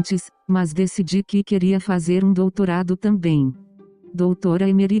ano ou antes, mas decidi que queria fazer um doutorado também. Doutora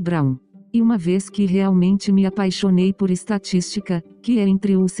Emery Brown. E uma vez que realmente me apaixonei por estatística, que é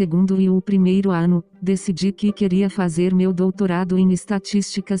entre o segundo e o primeiro ano, decidi que queria fazer meu doutorado em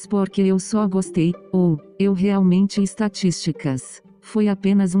estatísticas porque eu só gostei, eu realmente estatísticas. Foi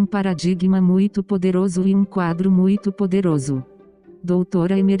apenas um paradigma muito poderoso e um quadro muito poderoso.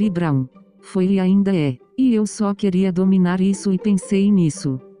 Doutora Emery Brown. Foi e ainda é. E eu só queria dominar isso e pensei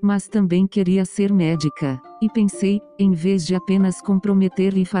nisso. Mas também queria ser médica. E pensei, em vez de apenas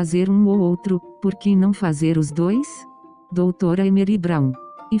comprometer e fazer um ou outro, por que não fazer os dois? Doutora Emery Brown.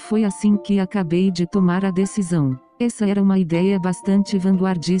 E foi assim que acabei de tomar a decisão. Essa era uma ideia bastante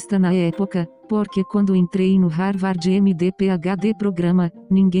vanguardista na época, porque quando entrei no Harvard MD-PhD programa,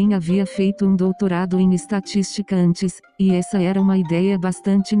 ninguém havia feito um doutorado em estatística antes, e essa era uma ideia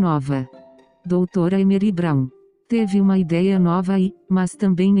bastante nova. Doutora Emery Brown. Teve uma ideia nova aí, mas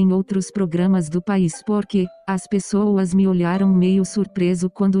também em outros programas do país porque, as pessoas me olharam meio surpreso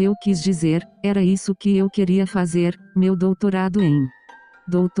quando eu quis dizer, era isso que eu queria fazer, meu doutorado em.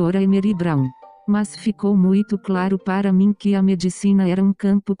 Doutora Emery Brown. Mas ficou muito claro para mim que a medicina era um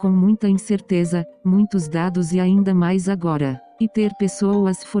campo com muita incerteza, muitos dados e ainda mais agora. E ter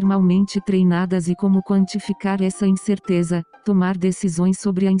pessoas formalmente treinadas e como quantificar essa incerteza, tomar decisões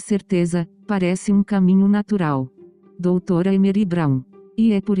sobre a incerteza, parece um caminho natural. Doutora Emery Brown.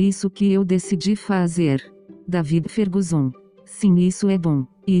 E é por isso que eu decidi fazer. David Ferguson. Sim, isso é bom.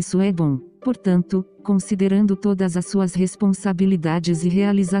 Isso é bom. Portanto, considerando todas as suas responsabilidades e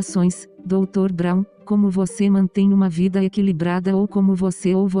realizações, Dr. Brown, como você mantém uma vida equilibrada ou como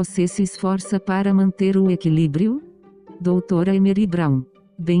você se esforça para manter o equilíbrio? Doutora Emery Brown.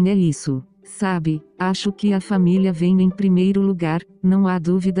 Bem, é isso. Sabe, acho que a família vem em primeiro lugar, não há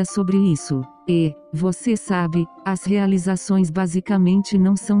dúvida sobre isso. E, você sabe, as realizações basicamente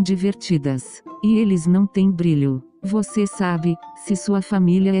não são divertidas. E eles não têm brilho. Você sabe, se sua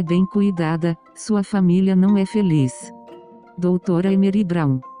família é bem cuidada, sua família não é feliz. Doutora Emery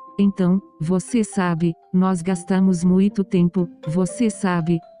Brown. Então, você sabe, nós gastamos muito tempo, você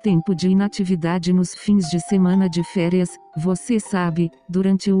sabe, tempo de inatividade nos fins de semana de férias, você sabe,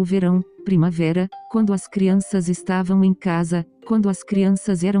 durante o verão, primavera, quando as crianças estavam em casa, quando as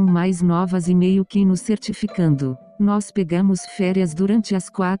crianças eram mais novas e meio que nos certificando. Nós pegamos férias durante as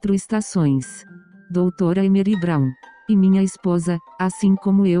 4 estações. Doutora Emery Brown. E minha esposa, assim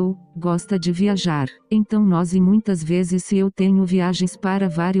como eu, gosta de viajar. Então nós e muitas vezes se eu tenho viagens para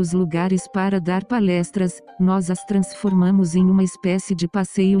vários lugares para dar palestras, nós as transformamos em uma espécie de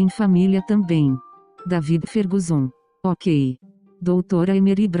passeio em família também. David Ferguson. Ok. Doutora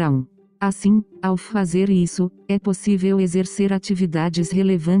Emery Brown. Assim, ao fazer isso, é possível exercer atividades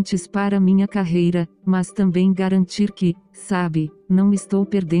relevantes para minha carreira, mas também garantir que, sabe, não estou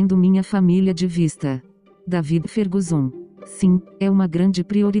perdendo minha família de vista. David Ferguson. Sim, é uma grande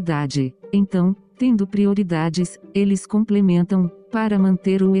prioridade. Então, tendo prioridades, eles complementam, para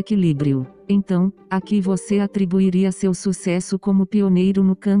manter o equilíbrio. Então, a que você atribuiria seu sucesso como pioneiro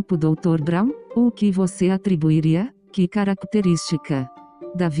no campo, Dr. Brown? Ou o que você atribuiria? Que característica?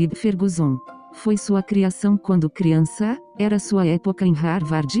 David Ferguson. Foi sua criação quando criança? Era sua época em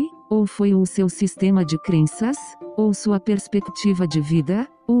Harvard? Ou foi o seu sistema de crenças? Ou sua perspectiva de vida?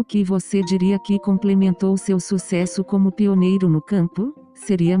 O que você diria que complementou seu sucesso como pioneiro no campo?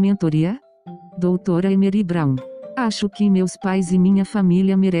 Seria mentoria? Doutora Emery Brown. Acho que meus pais e minha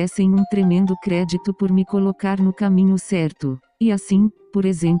família merecem um tremendo crédito por me colocar no caminho certo. E assim, por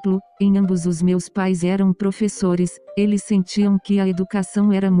exemplo, em ambos os meus pais eram professores, eles sentiam que a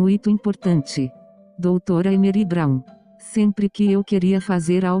educação era muito importante. Doutora Emery Brown. Sempre que eu queria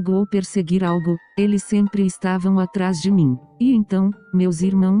fazer algo ou perseguir algo, eles sempre estavam atrás de mim. E então, meus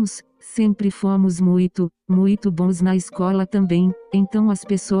irmãos, sempre fomos muito bons na escola também, então as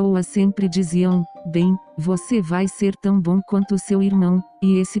pessoas sempre diziam, Bem, você vai ser tão bom quanto seu irmão,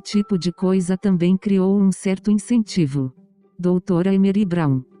 e esse tipo de coisa também criou um certo incentivo. Doutora Emery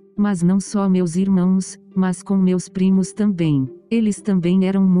Brown. Mas não só meus irmãos, mas com meus primos também. Eles também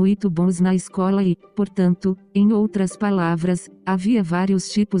eram muito bons na escola e, portanto, em outras palavras, havia vários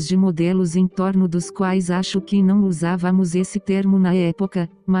tipos de modelos em torno dos quais acho que não usávamos esse termo na época,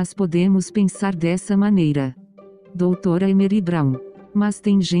 mas podemos pensar dessa maneira. Doutora Emery Brown. Mas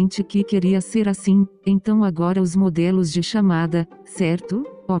tem gente que queria ser assim, então agora os modelos de chamada, certo?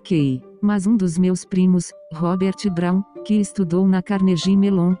 Ok. Mas um dos meus primos, Robert Brown, que estudou na Carnegie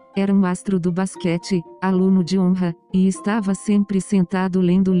Mellon, era um astro do basquete, aluno de honra, e estava sempre sentado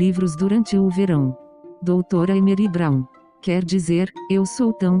lendo livros durante o verão. Doutora Emery Brown. Quer dizer, eu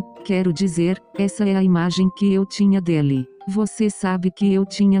sou tão, quero dizer, essa é a imagem que eu tinha dele. Você sabe que eu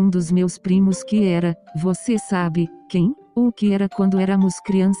tinha um dos meus primos que era, você sabe, quem? O que era quando éramos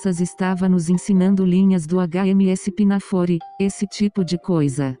crianças estava nos ensinando linhas do HMS Pinafore, esse tipo de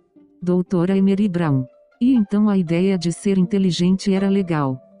coisa. Doutora Emery Brown. E então a ideia de ser inteligente era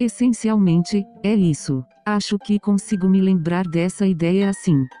legal. Essencialmente, é isso. Acho que consigo me lembrar dessa ideia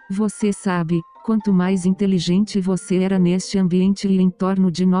assim. Você sabe, quanto mais inteligente você era neste ambiente e em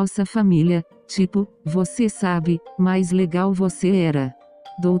torno de nossa família, tipo, você sabe, mais legal você era.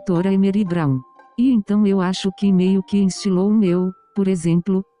 Doutora Emery Brown. E então eu acho que meio que instilou o meu, por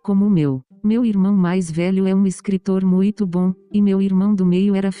exemplo, como o meu irmão mais velho é um escritor muito bom, e meu irmão do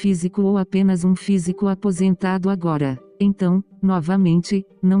meio era físico ou apenas um físico aposentado agora. Então, novamente,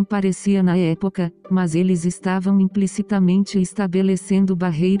 não parecia na época, mas eles estavam implicitamente estabelecendo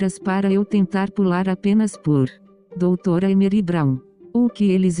barreiras para eu tentar pular apenas por. Doutora Emery Brown. O que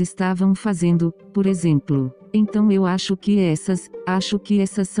eles estavam fazendo, por exemplo. Então eu acho que essas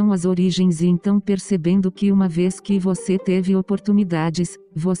são as origens e então percebendo que uma vez que você teve oportunidades,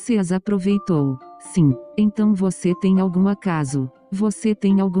 você as aproveitou. Sim, então você tem algum acaso. Você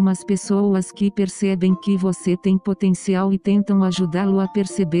tem algumas pessoas que percebem que você tem potencial e tentam ajudá-lo a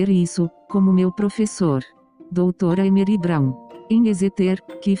perceber isso, como meu professor. Doutora Emery Brown. Em Exeter,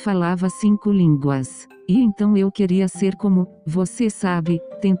 que falava 5 línguas. E então eu queria ser como, você sabe,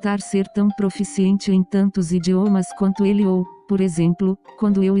 tentar ser tão proficiente em tantos idiomas quanto ele ou, por exemplo,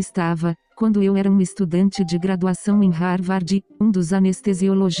 quando eu era um estudante de graduação em Harvard, um dos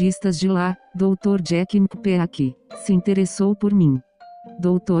anestesiologistas de lá, Dr. Jack McPeak, se interessou por mim.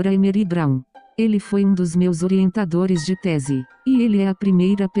 Doutora Emery Brown. Ele foi um dos meus orientadores de tese, e ele é a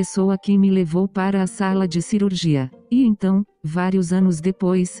primeira pessoa que me levou para a sala de cirurgia. E então, vários anos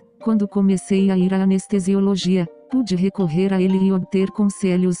depois, quando comecei a ir à anestesiologia, pude recorrer a ele e obter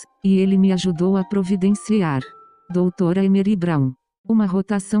conselhos, e ele me ajudou a providenciar. Doutora Emery Brown. Uma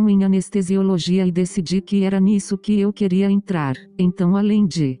rotação em anestesiologia e decidi que era nisso que eu queria entrar. Então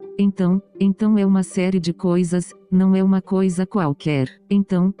então é uma série de coisas, não é uma coisa qualquer.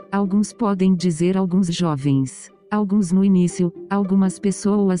 Então, alguns podem dizer alguns jovens. Alguns no início, algumas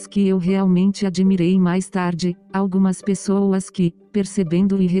pessoas que eu realmente admirei mais tarde, algumas pessoas que,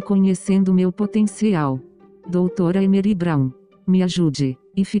 percebendo e reconhecendo meu potencial. Doutora Emery Brown. Me ajude,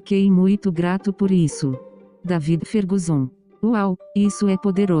 e fiquei muito grato por isso. David Ferguson. Uau, isso é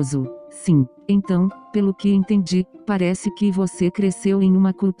poderoso. Sim, então, pelo que entendi, parece que você cresceu em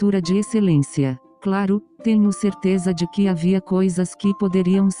uma cultura de excelência. Claro, tenho certeza de que havia coisas que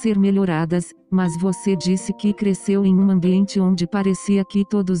poderiam ser melhoradas, mas você disse que cresceu em um ambiente onde parecia que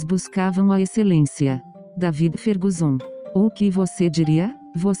todos buscavam a excelência. David Ferguson. O que você diria?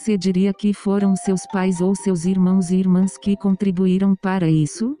 Você diria que foram seus pais ou seus irmãos e irmãs que contribuíram para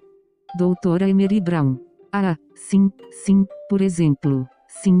isso? Doutora Emery Brown. Ah, sim, por exemplo.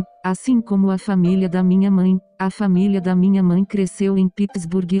 Sim, assim como a família da minha mãe cresceu em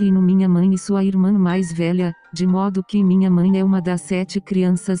Pittsburgh e no minha mãe e sua irmã mais velha, de modo que minha mãe é uma das 7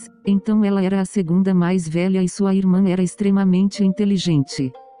 crianças, então ela era a segunda mais velha e sua irmã era extremamente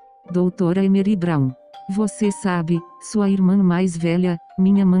inteligente. Doutora Emery Brown. Você sabe, sua irmã mais velha,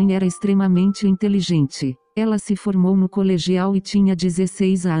 minha mãe era extremamente inteligente. Ela se formou no colegial e tinha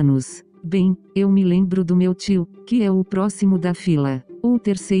 16 anos. Bem, eu me lembro do meu tio, que é o próximo da fila. O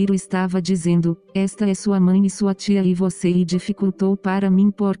terceiro estava dizendo, esta é sua mãe e sua tia e você e dificultou para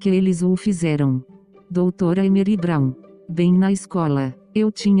mim porque eles o fizeram. Doutora Emery Brown. Bem na escola,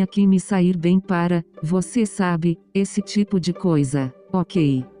 eu tinha que me sair bem para, você sabe, esse tipo de coisa,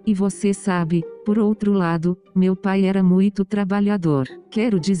 ok. E você sabe, por outro lado, meu pai era muito trabalhador.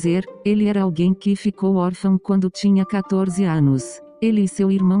 Quero dizer, ele era alguém que ficou órfão quando tinha 14 anos. Ele e seu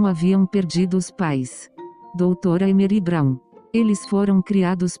irmão haviam perdido os pais. Doutora Emery Brown. Eles foram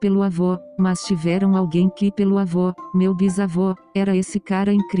criados pelo avô, mas tiveram alguém que pelo avô, meu bisavô, era esse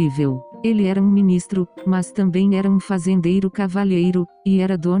cara incrível. Ele era um ministro, mas também era um fazendeiro cavalheiro, e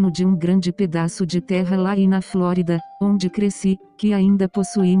era dono de um grande pedaço de terra lá na Flórida, onde cresci, que ainda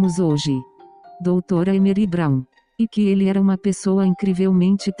possuímos hoje. Doutora Emery Brown. E que ele era uma pessoa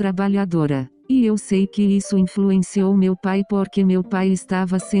incrivelmente trabalhadora. E eu sei que isso influenciou meu pai porque meu pai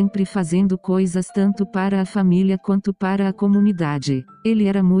estava sempre fazendo coisas tanto para a família quanto para a comunidade. Ele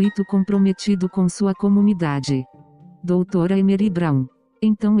era muito comprometido com sua comunidade. Doutora Emery Brown.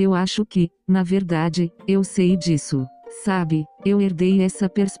 Então eu acho que, na verdade, eu sei disso. Sabe, eu herdei essa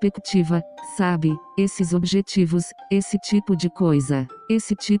perspectiva, sabe, esses objetivos, esse tipo de coisa,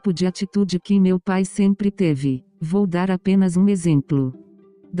 esse tipo de atitude que meu pai sempre teve. Vou dar apenas um exemplo.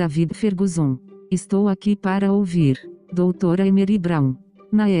 David Ferguson. Estou aqui para ouvir. Doutora Emery Brown.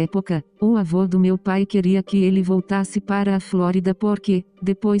 Na época, o avô do meu pai queria que ele voltasse para a Flórida porque,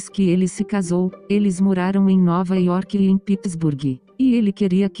 depois que ele se casou, eles moraram em Nova York e em Pittsburgh. E ele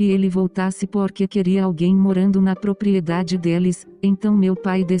queria que ele voltasse porque queria alguém morando na propriedade deles, então meu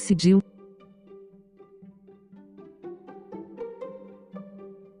pai decidiu.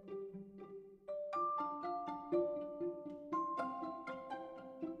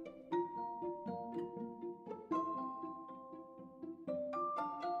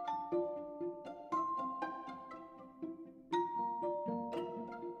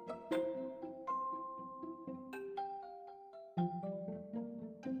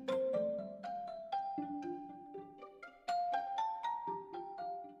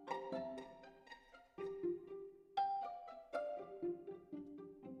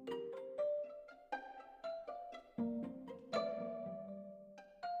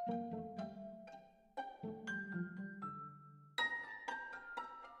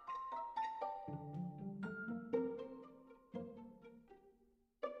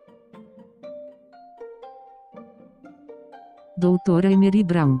 Doutora Emery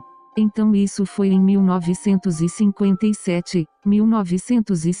Brown. Então isso foi em 1957,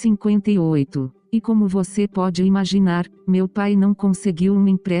 1958. E como você pode imaginar, meu pai não conseguiu um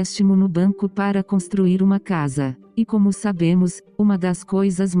empréstimo no banco para construir uma casa. E como sabemos, uma das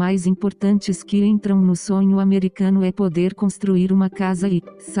coisas mais importantes que entram no sonho americano é poder construir uma casa e,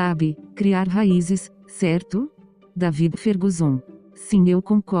 sabe, criar raízes, certo? David Ferguson. Sim, eu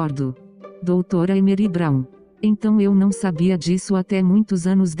concordo. Doutora Emery Brown. Então eu não sabia disso até muitos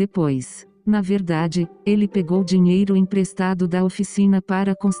anos depois. Na verdade, ele pegou dinheiro emprestado da oficina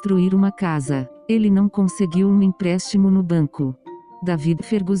para construir uma casa. Ele não conseguiu um empréstimo no banco. David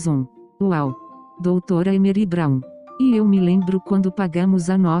Ferguson. Uau! Doutora Emery Brown. E eu me lembro quando pagamos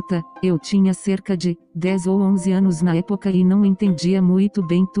a nota, eu tinha cerca de 10 ou 11 anos na época e não entendia muito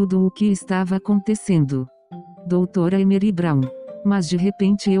bem tudo o que estava acontecendo. Doutora Emery Brown. Mas de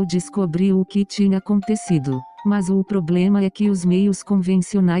repente eu descobri o que tinha acontecido. Mas o problema é que os meios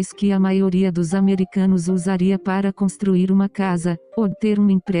convencionais que a maioria dos americanos usaria para construir uma casa, obter um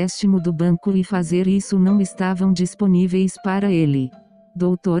empréstimo do banco e fazer isso não estavam disponíveis para ele.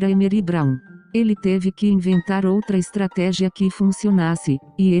 Doutora Emery Brown. Ele teve que inventar outra estratégia que funcionasse,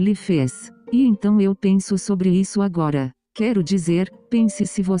 e ele fez. E então eu penso sobre isso agora. Quero dizer, pense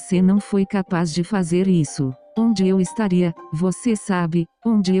se você não foi capaz de fazer isso. Onde eu estaria, você sabe,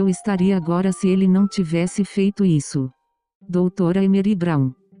 onde eu estaria agora se ele não tivesse feito isso. Doutora Emery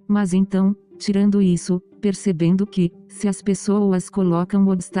Brown. Mas então, tirando isso, percebendo que, se as pessoas colocam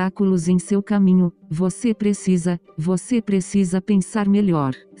obstáculos em seu caminho, você precisa pensar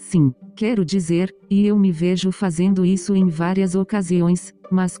melhor. Sim, quero dizer, e eu me vejo fazendo isso em várias ocasiões,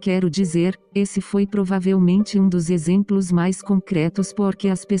 mas quero dizer, esse foi provavelmente um dos exemplos mais concretos porque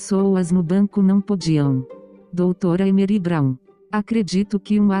as pessoas no banco não podiam. Doutora Emery Brown. Acredito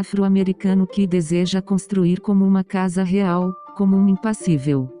que um afro-americano que deseja construir como uma casa real, como um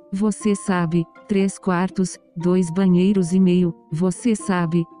impassível. Você sabe, 3 quartos, 2 banheiros e meio, você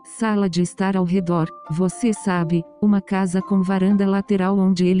sabe, sala de estar ao redor, você sabe, uma casa com varanda lateral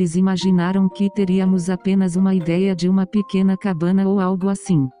onde eles imaginaram que teríamos apenas uma ideia de uma pequena cabana ou algo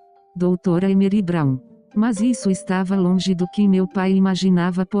assim. Doutora Emery Brown. Mas isso estava longe do que meu pai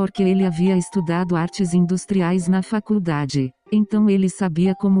imaginava porque ele havia estudado artes industriais na faculdade. Então ele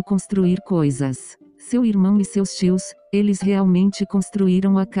sabia como construir coisas. Seu irmão e seus tios, eles realmente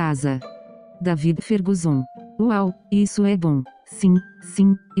construíram a casa. David Ferguson. Uau, isso é bom. Sim,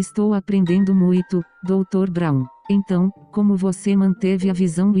 estou aprendendo muito, Dr. Brown. Então, como você manteve a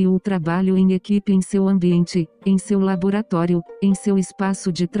visão e o trabalho em equipe em seu ambiente, em seu laboratório, em seu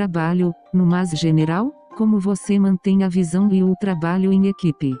espaço de trabalho, no mais general? Como você mantém a visão e o trabalho em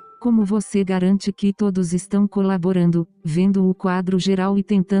equipe? Como você garante que todos estão colaborando, vendo o quadro geral e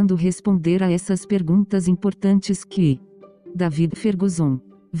tentando responder a essas perguntas importantes que... David Ferguson.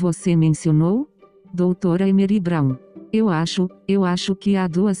 você mencionou? Doutora Emery Brown. Eu acho que há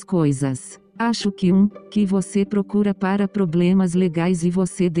duas coisas. Acho que você procura para problemas legais e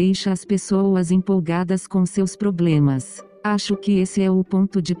você deixa as pessoas empolgadas com seus problemas. Acho que esse é o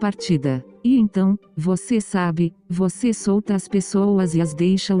ponto de partida. E então, você sabe, você solta as pessoas e as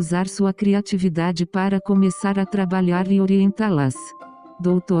deixa usar sua criatividade para começar a trabalhar e orientá-las.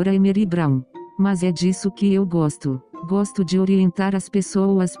 Doutora Emery Brown. Mas é disso que eu gosto. Gosto de orientar as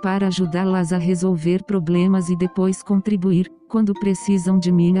pessoas para ajudá-las a resolver problemas e depois contribuir, quando precisam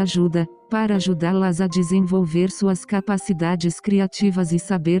de minha ajuda, para ajudá-las a desenvolver suas capacidades criativas e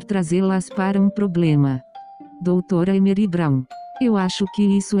saber trazê-las para um problema. Doutora Emery Brown. Eu acho que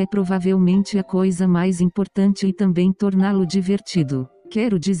isso é provavelmente a coisa mais importante e também torná-lo divertido.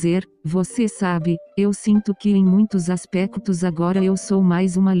 Quero dizer, você sabe, eu sinto que em muitos aspectos agora eu sou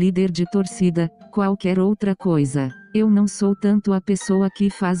mais uma líder de torcida, qualquer outra coisa. Eu não sou tanto a pessoa que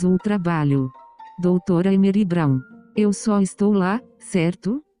faz o trabalho. Doutora Emery Brown. Eu só estou lá,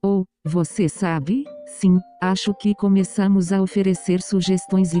 certo? Ou, você sabe? Sim, acho que começamos a oferecer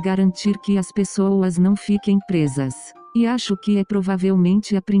sugestões e garantir que as pessoas não fiquem presas. E acho que é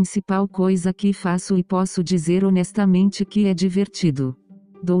provavelmente a principal coisa que faço e posso dizer honestamente que é divertido.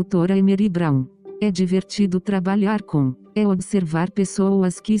 Doutora Emery Brown. É divertido trabalhar com. É observar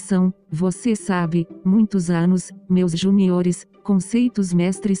pessoas que são, você sabe, muitos anos, meus juniores, conceitos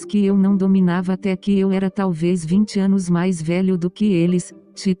mestres que eu não dominava até que eu era talvez 20 anos mais velho do que eles,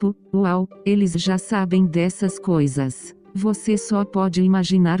 tipo, uau, eles já sabem dessas coisas. Você só pode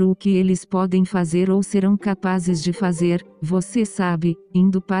imaginar o que eles podem fazer ou serão capazes de fazer, você sabe,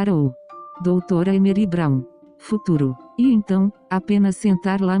 indo para o Doutora Emery Brown. Futuro. E então, apenas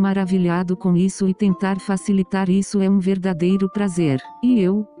sentar lá maravilhado com isso e tentar facilitar isso é um verdadeiro prazer. E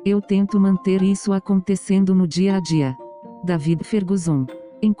eu tento manter isso acontecendo no dia a dia. David Ferguson.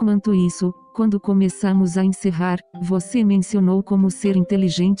 Enquanto isso, quando começamos a encerrar, você mencionou como ser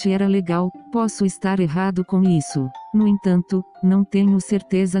inteligente era legal, posso estar errado com isso. No entanto, não tenho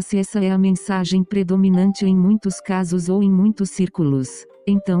certeza se essa é a mensagem predominante em muitos casos ou em muitos círculos.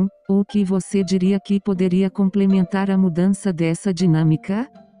 Então, o que você diria que poderia complementar a mudança dessa dinâmica?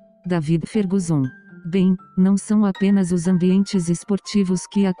 David Ferguson. Bem, não são apenas os ambientes esportivos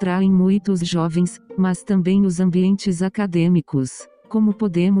que atraem muitos jovens, mas também os ambientes acadêmicos. Como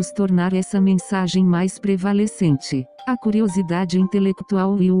podemos tornar essa mensagem mais prevalecente? A curiosidade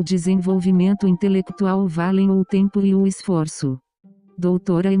intelectual e o desenvolvimento intelectual valem o tempo e o esforço.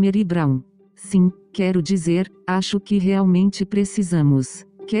 Doutora Emery Brown. Sim, quero dizer, acho que realmente precisamos.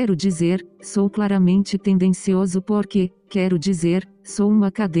 Quero dizer, sou claramente tendencioso porque, quero dizer, sou um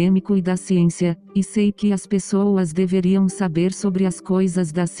acadêmico e da ciência, e sei que as pessoas deveriam saber sobre as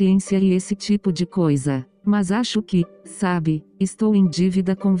coisas da ciência e esse tipo de coisa. Mas acho que, sabe, estou em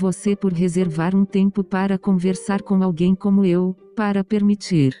dívida com você por reservar um tempo para conversar com alguém como eu, para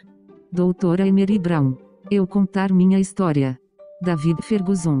permitir. Doutora Emery Brown. Eu contar minha história. David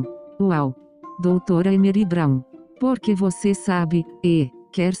Ferguson. Uau! Doutora Emery Brown. Porque você sabe,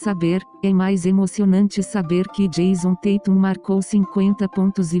 quer saber, é mais emocionante saber que Jason Tatum marcou 50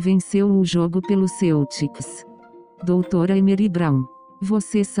 pontos e venceu o jogo pelo Celtics. Doutora Emery Brown.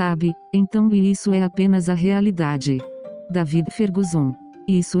 Você sabe, então e isso é apenas a realidade. David Ferguson.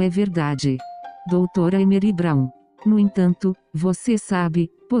 Isso é verdade. Doutora Emery Brown. No entanto, você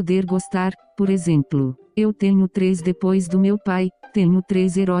sabe, poder gostar, por exemplo. Eu tenho 3 depois do meu pai, tenho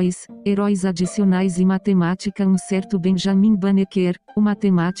 3 heróis adicionais e matemática um certo Benjamin Banneker, o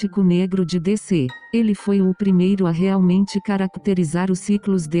matemático negro de DC. Ele foi o primeiro a realmente caracterizar os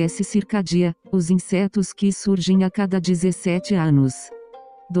ciclos desse circadia, os insetos que surgem a cada 17 anos.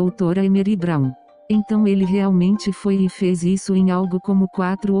 Doutora Emery Brown. Então ele realmente foi e fez isso em algo como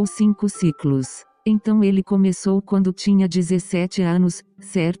 4 ou 5 ciclos. Então ele começou quando tinha 17 anos,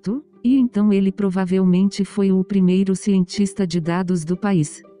 certo? E então ele provavelmente foi o primeiro cientista de dados do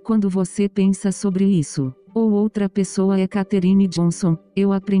país. Quando você pensa sobre isso. Ou outra pessoa é Katherine Johnson,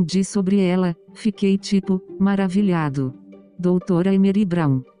 eu aprendi sobre ela, fiquei tipo, maravilhado. Doutora Emery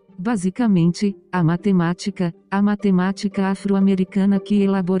Brown. Basicamente, a matemática afro-americana que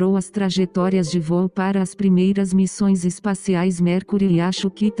elaborou as trajetórias de voo para as primeiras missões espaciais Mercury e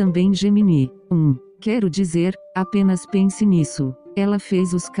acho que também Gemini. Quero dizer, apenas pense nisso. Ela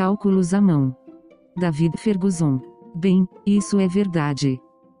fez os cálculos à mão. David Ferguson. Bem, isso é verdade.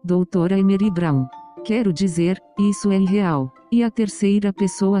 Doutora Emery Brown. Quero dizer, isso é irreal. E a terceira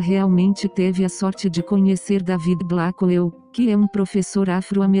pessoa realmente teve a sorte de conhecer David Blackwell, que é um professor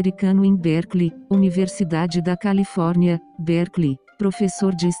afro-americano em Berkeley, Universidade da Califórnia, Berkeley,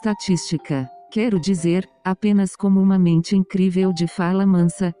 professor de estatística. quero dizer, apenas como uma mente incrível de fala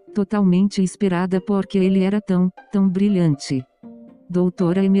mansa, totalmente esperada porque ele era tão brilhante.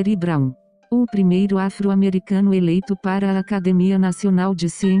 Doutora Emery Brown. O primeiro afro-americano eleito para a Academia Nacional de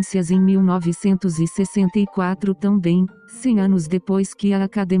Ciências em 1964 também, 100 anos depois que a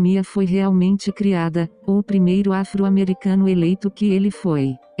academia foi realmente criada, o primeiro afro-americano eleito que ele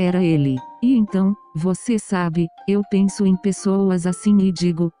foi, era ele. E então, você sabe, eu penso em pessoas assim e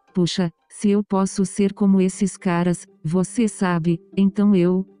digo, puxa, se eu posso ser como esses caras, você sabe, então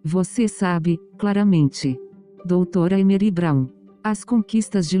você sabe, claramente. Doutora Emery Brown. As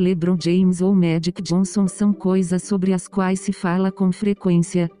conquistas de LeBron James ou Magic Johnson são coisas sobre as quais se fala com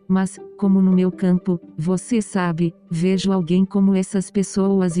frequência, mas, como no meu campo, você sabe, vejo alguém como essas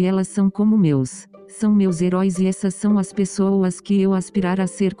pessoas e elas são como são meus heróis e essas são as pessoas que eu aspirar a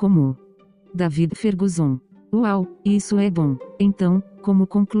ser como. David Ferguson. Uau, isso é bom. Então, como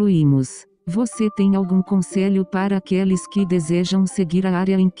concluímos? Você tem algum conselho para aqueles que desejam seguir a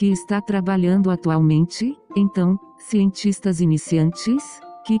área em que está trabalhando atualmente? Então, cientistas iniciantes?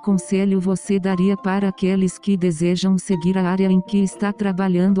 Que conselho você daria para aqueles que desejam seguir a área em que está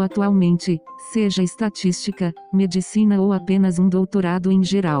trabalhando atualmente, seja estatística, medicina ou apenas um doutorado em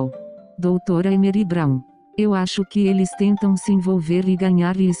geral? Doutora Emery Brown. Eu acho que eles tentam se envolver e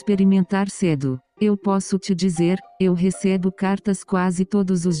ganhar e experimentar cedo. Eu posso te dizer, eu recebo cartas quase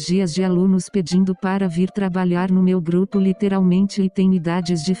todos os dias de alunos pedindo para vir trabalhar no meu grupo literalmente e tem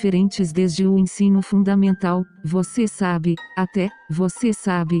idades diferentes desde o ensino fundamental, você sabe, até, você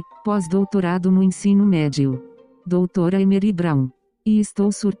sabe, pós-doutorado no ensino médio. Doutora Emery Brown. E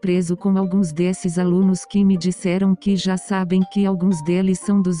estou surpreso com alguns desses alunos que me disseram que já sabem que alguns deles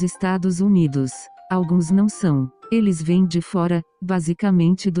são dos Estados Unidos. Alguns não são. Eles vêm de fora,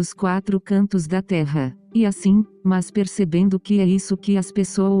 basicamente dos 4 cantos da terra. E assim, mas percebendo que é isso que as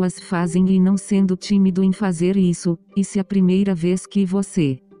pessoas fazem e não sendo tímido em fazer isso, e se a primeira vez que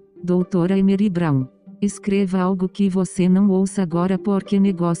você. Doutora Emery Brown. Escreva algo que você não ouça agora porque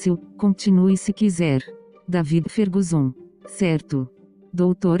negócio, continue se quiser. David Ferguson. Certo.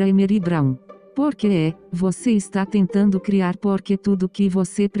 Doutora Emery Brown. Porque você está tentando criar porque tudo que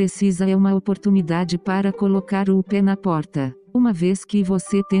você precisa é uma oportunidade para colocar o pé na porta. Uma vez que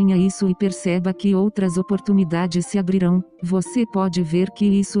você tenha isso e perceba que outras oportunidades se abrirão, você pode ver que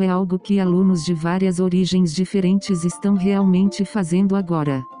isso é algo que alunos de várias origens diferentes estão realmente fazendo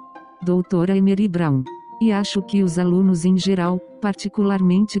agora. Doutora Emery Brown. E acho que os alunos em geral,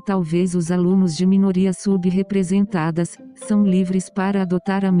 particularmente talvez os alunos de minorias subrepresentadas, são livres para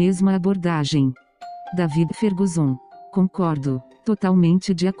adotar a mesma abordagem. David Ferguson. Concordo.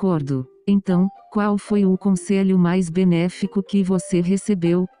 Totalmente de acordo. Então, qual foi o conselho mais benéfico que você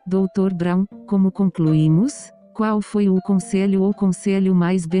recebeu, Dr. Brown? Como concluímos? Qual foi o conselho ou conselho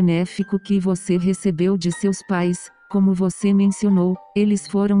mais benéfico que você recebeu de seus pais? Como você mencionou, eles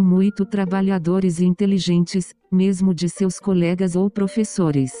foram muito trabalhadores e inteligentes, mesmo de seus colegas ou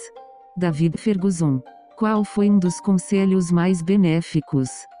professores. David Ferguson. Qual foi um dos conselhos mais benéficos?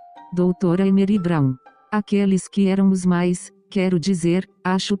 Doutora Emery Brown. Aqueles que éramos mais, quero dizer,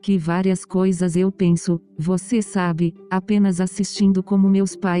 acho que várias coisas eu penso, você sabe, apenas assistindo como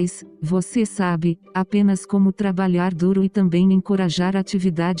meus pais, você sabe, apenas como trabalhar duro e também encorajar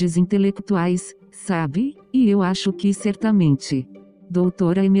atividades intelectuais, sabe? E eu acho que certamente.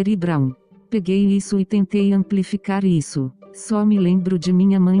 Doutora Emery Brown. Peguei isso e tentei amplificar isso. Só me lembro de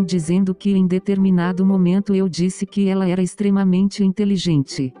minha mãe dizendo que em determinado momento eu disse que ela era extremamente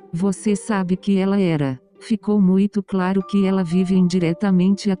inteligente. Você sabe que ela era. Ficou muito claro que ela vive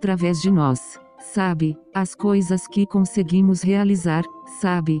indiretamente através de nós. Sabe, as coisas que conseguimos realizar,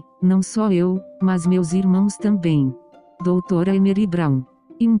 sabe, não só eu, mas meus irmãos também. Doutora Emery Brown.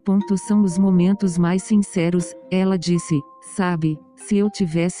 E um ponto são os momentos mais sinceros, ela disse, sabe, se eu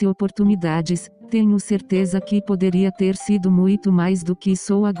tivesse oportunidades, tenho certeza que poderia ter sido muito mais do que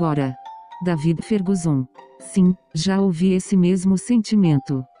sou agora. David Ferguson. Sim, já ouvi esse mesmo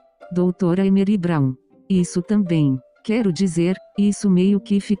sentimento. Doutora Emery Brown. Isso também. Quero dizer, isso meio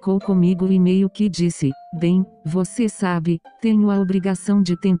que ficou comigo e meio que disse, bem, você sabe, tenho a obrigação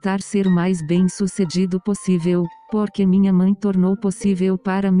de tentar ser o mais bem-sucedido possível, porque minha mãe tornou possível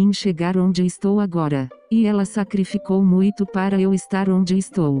para mim chegar onde estou agora, e ela sacrificou muito para eu estar onde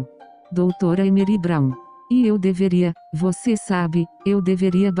estou. Doutora Emery Brown. E eu deveria, você sabe, eu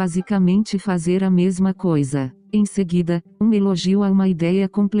deveria basicamente fazer a mesma coisa. Em seguida, um elogio a uma ideia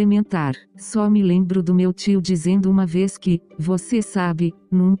complementar. Só me lembro do meu tio dizendo uma vez que, você sabe,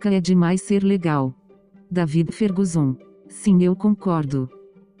 nunca é demais ser legal. David Ferguson. Sim, eu concordo.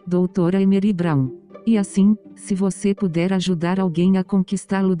 Doutora Emery Brown. E assim, se você puder ajudar alguém a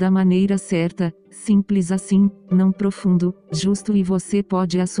conquistá-lo da maneira certa, simples assim, não profundo, justo, e você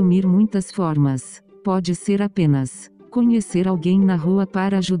pode assumir muitas formas. Pode ser apenas conhecer alguém na rua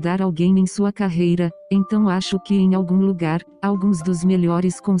para ajudar alguém em sua carreira. Então acho que em algum lugar, alguns dos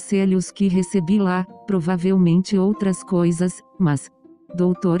melhores conselhos que recebi lá, provavelmente outras coisas, mas,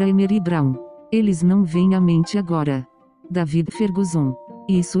 doutora Emery Brown, eles não vêm à mente agora. David Ferguson.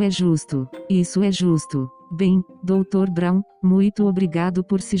 Isso é justo. Isso é justo. Bem, Dr. Brown, muito obrigado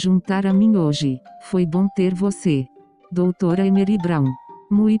por se juntar a mim hoje. Foi bom ter você. Doutora Emery Brown.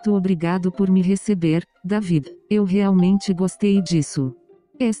 Muito obrigado por me receber, David. Eu realmente gostei disso.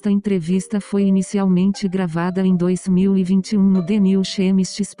 Esta entrevista foi inicialmente gravada em 2021 no The New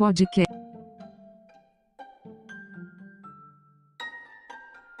Chemist Podcast.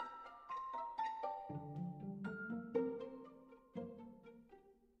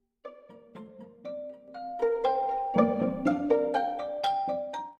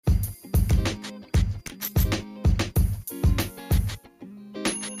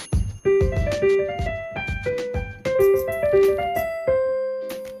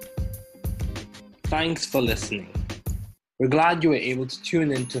 Thanks for listening. We're glad you were able to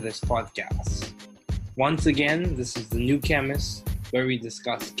tune into this podcast. Once again, this is The New Chemist, where we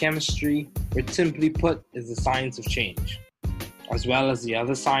discuss chemistry, which simply put is the science of change, as well as the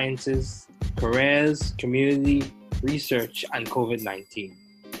other sciences, careers, community, research, and COVID-19.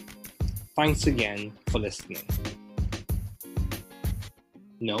 Thanks again for listening.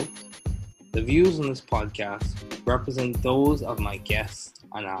 Note, the views on this podcast represent those of my guests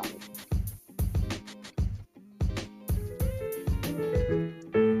and I.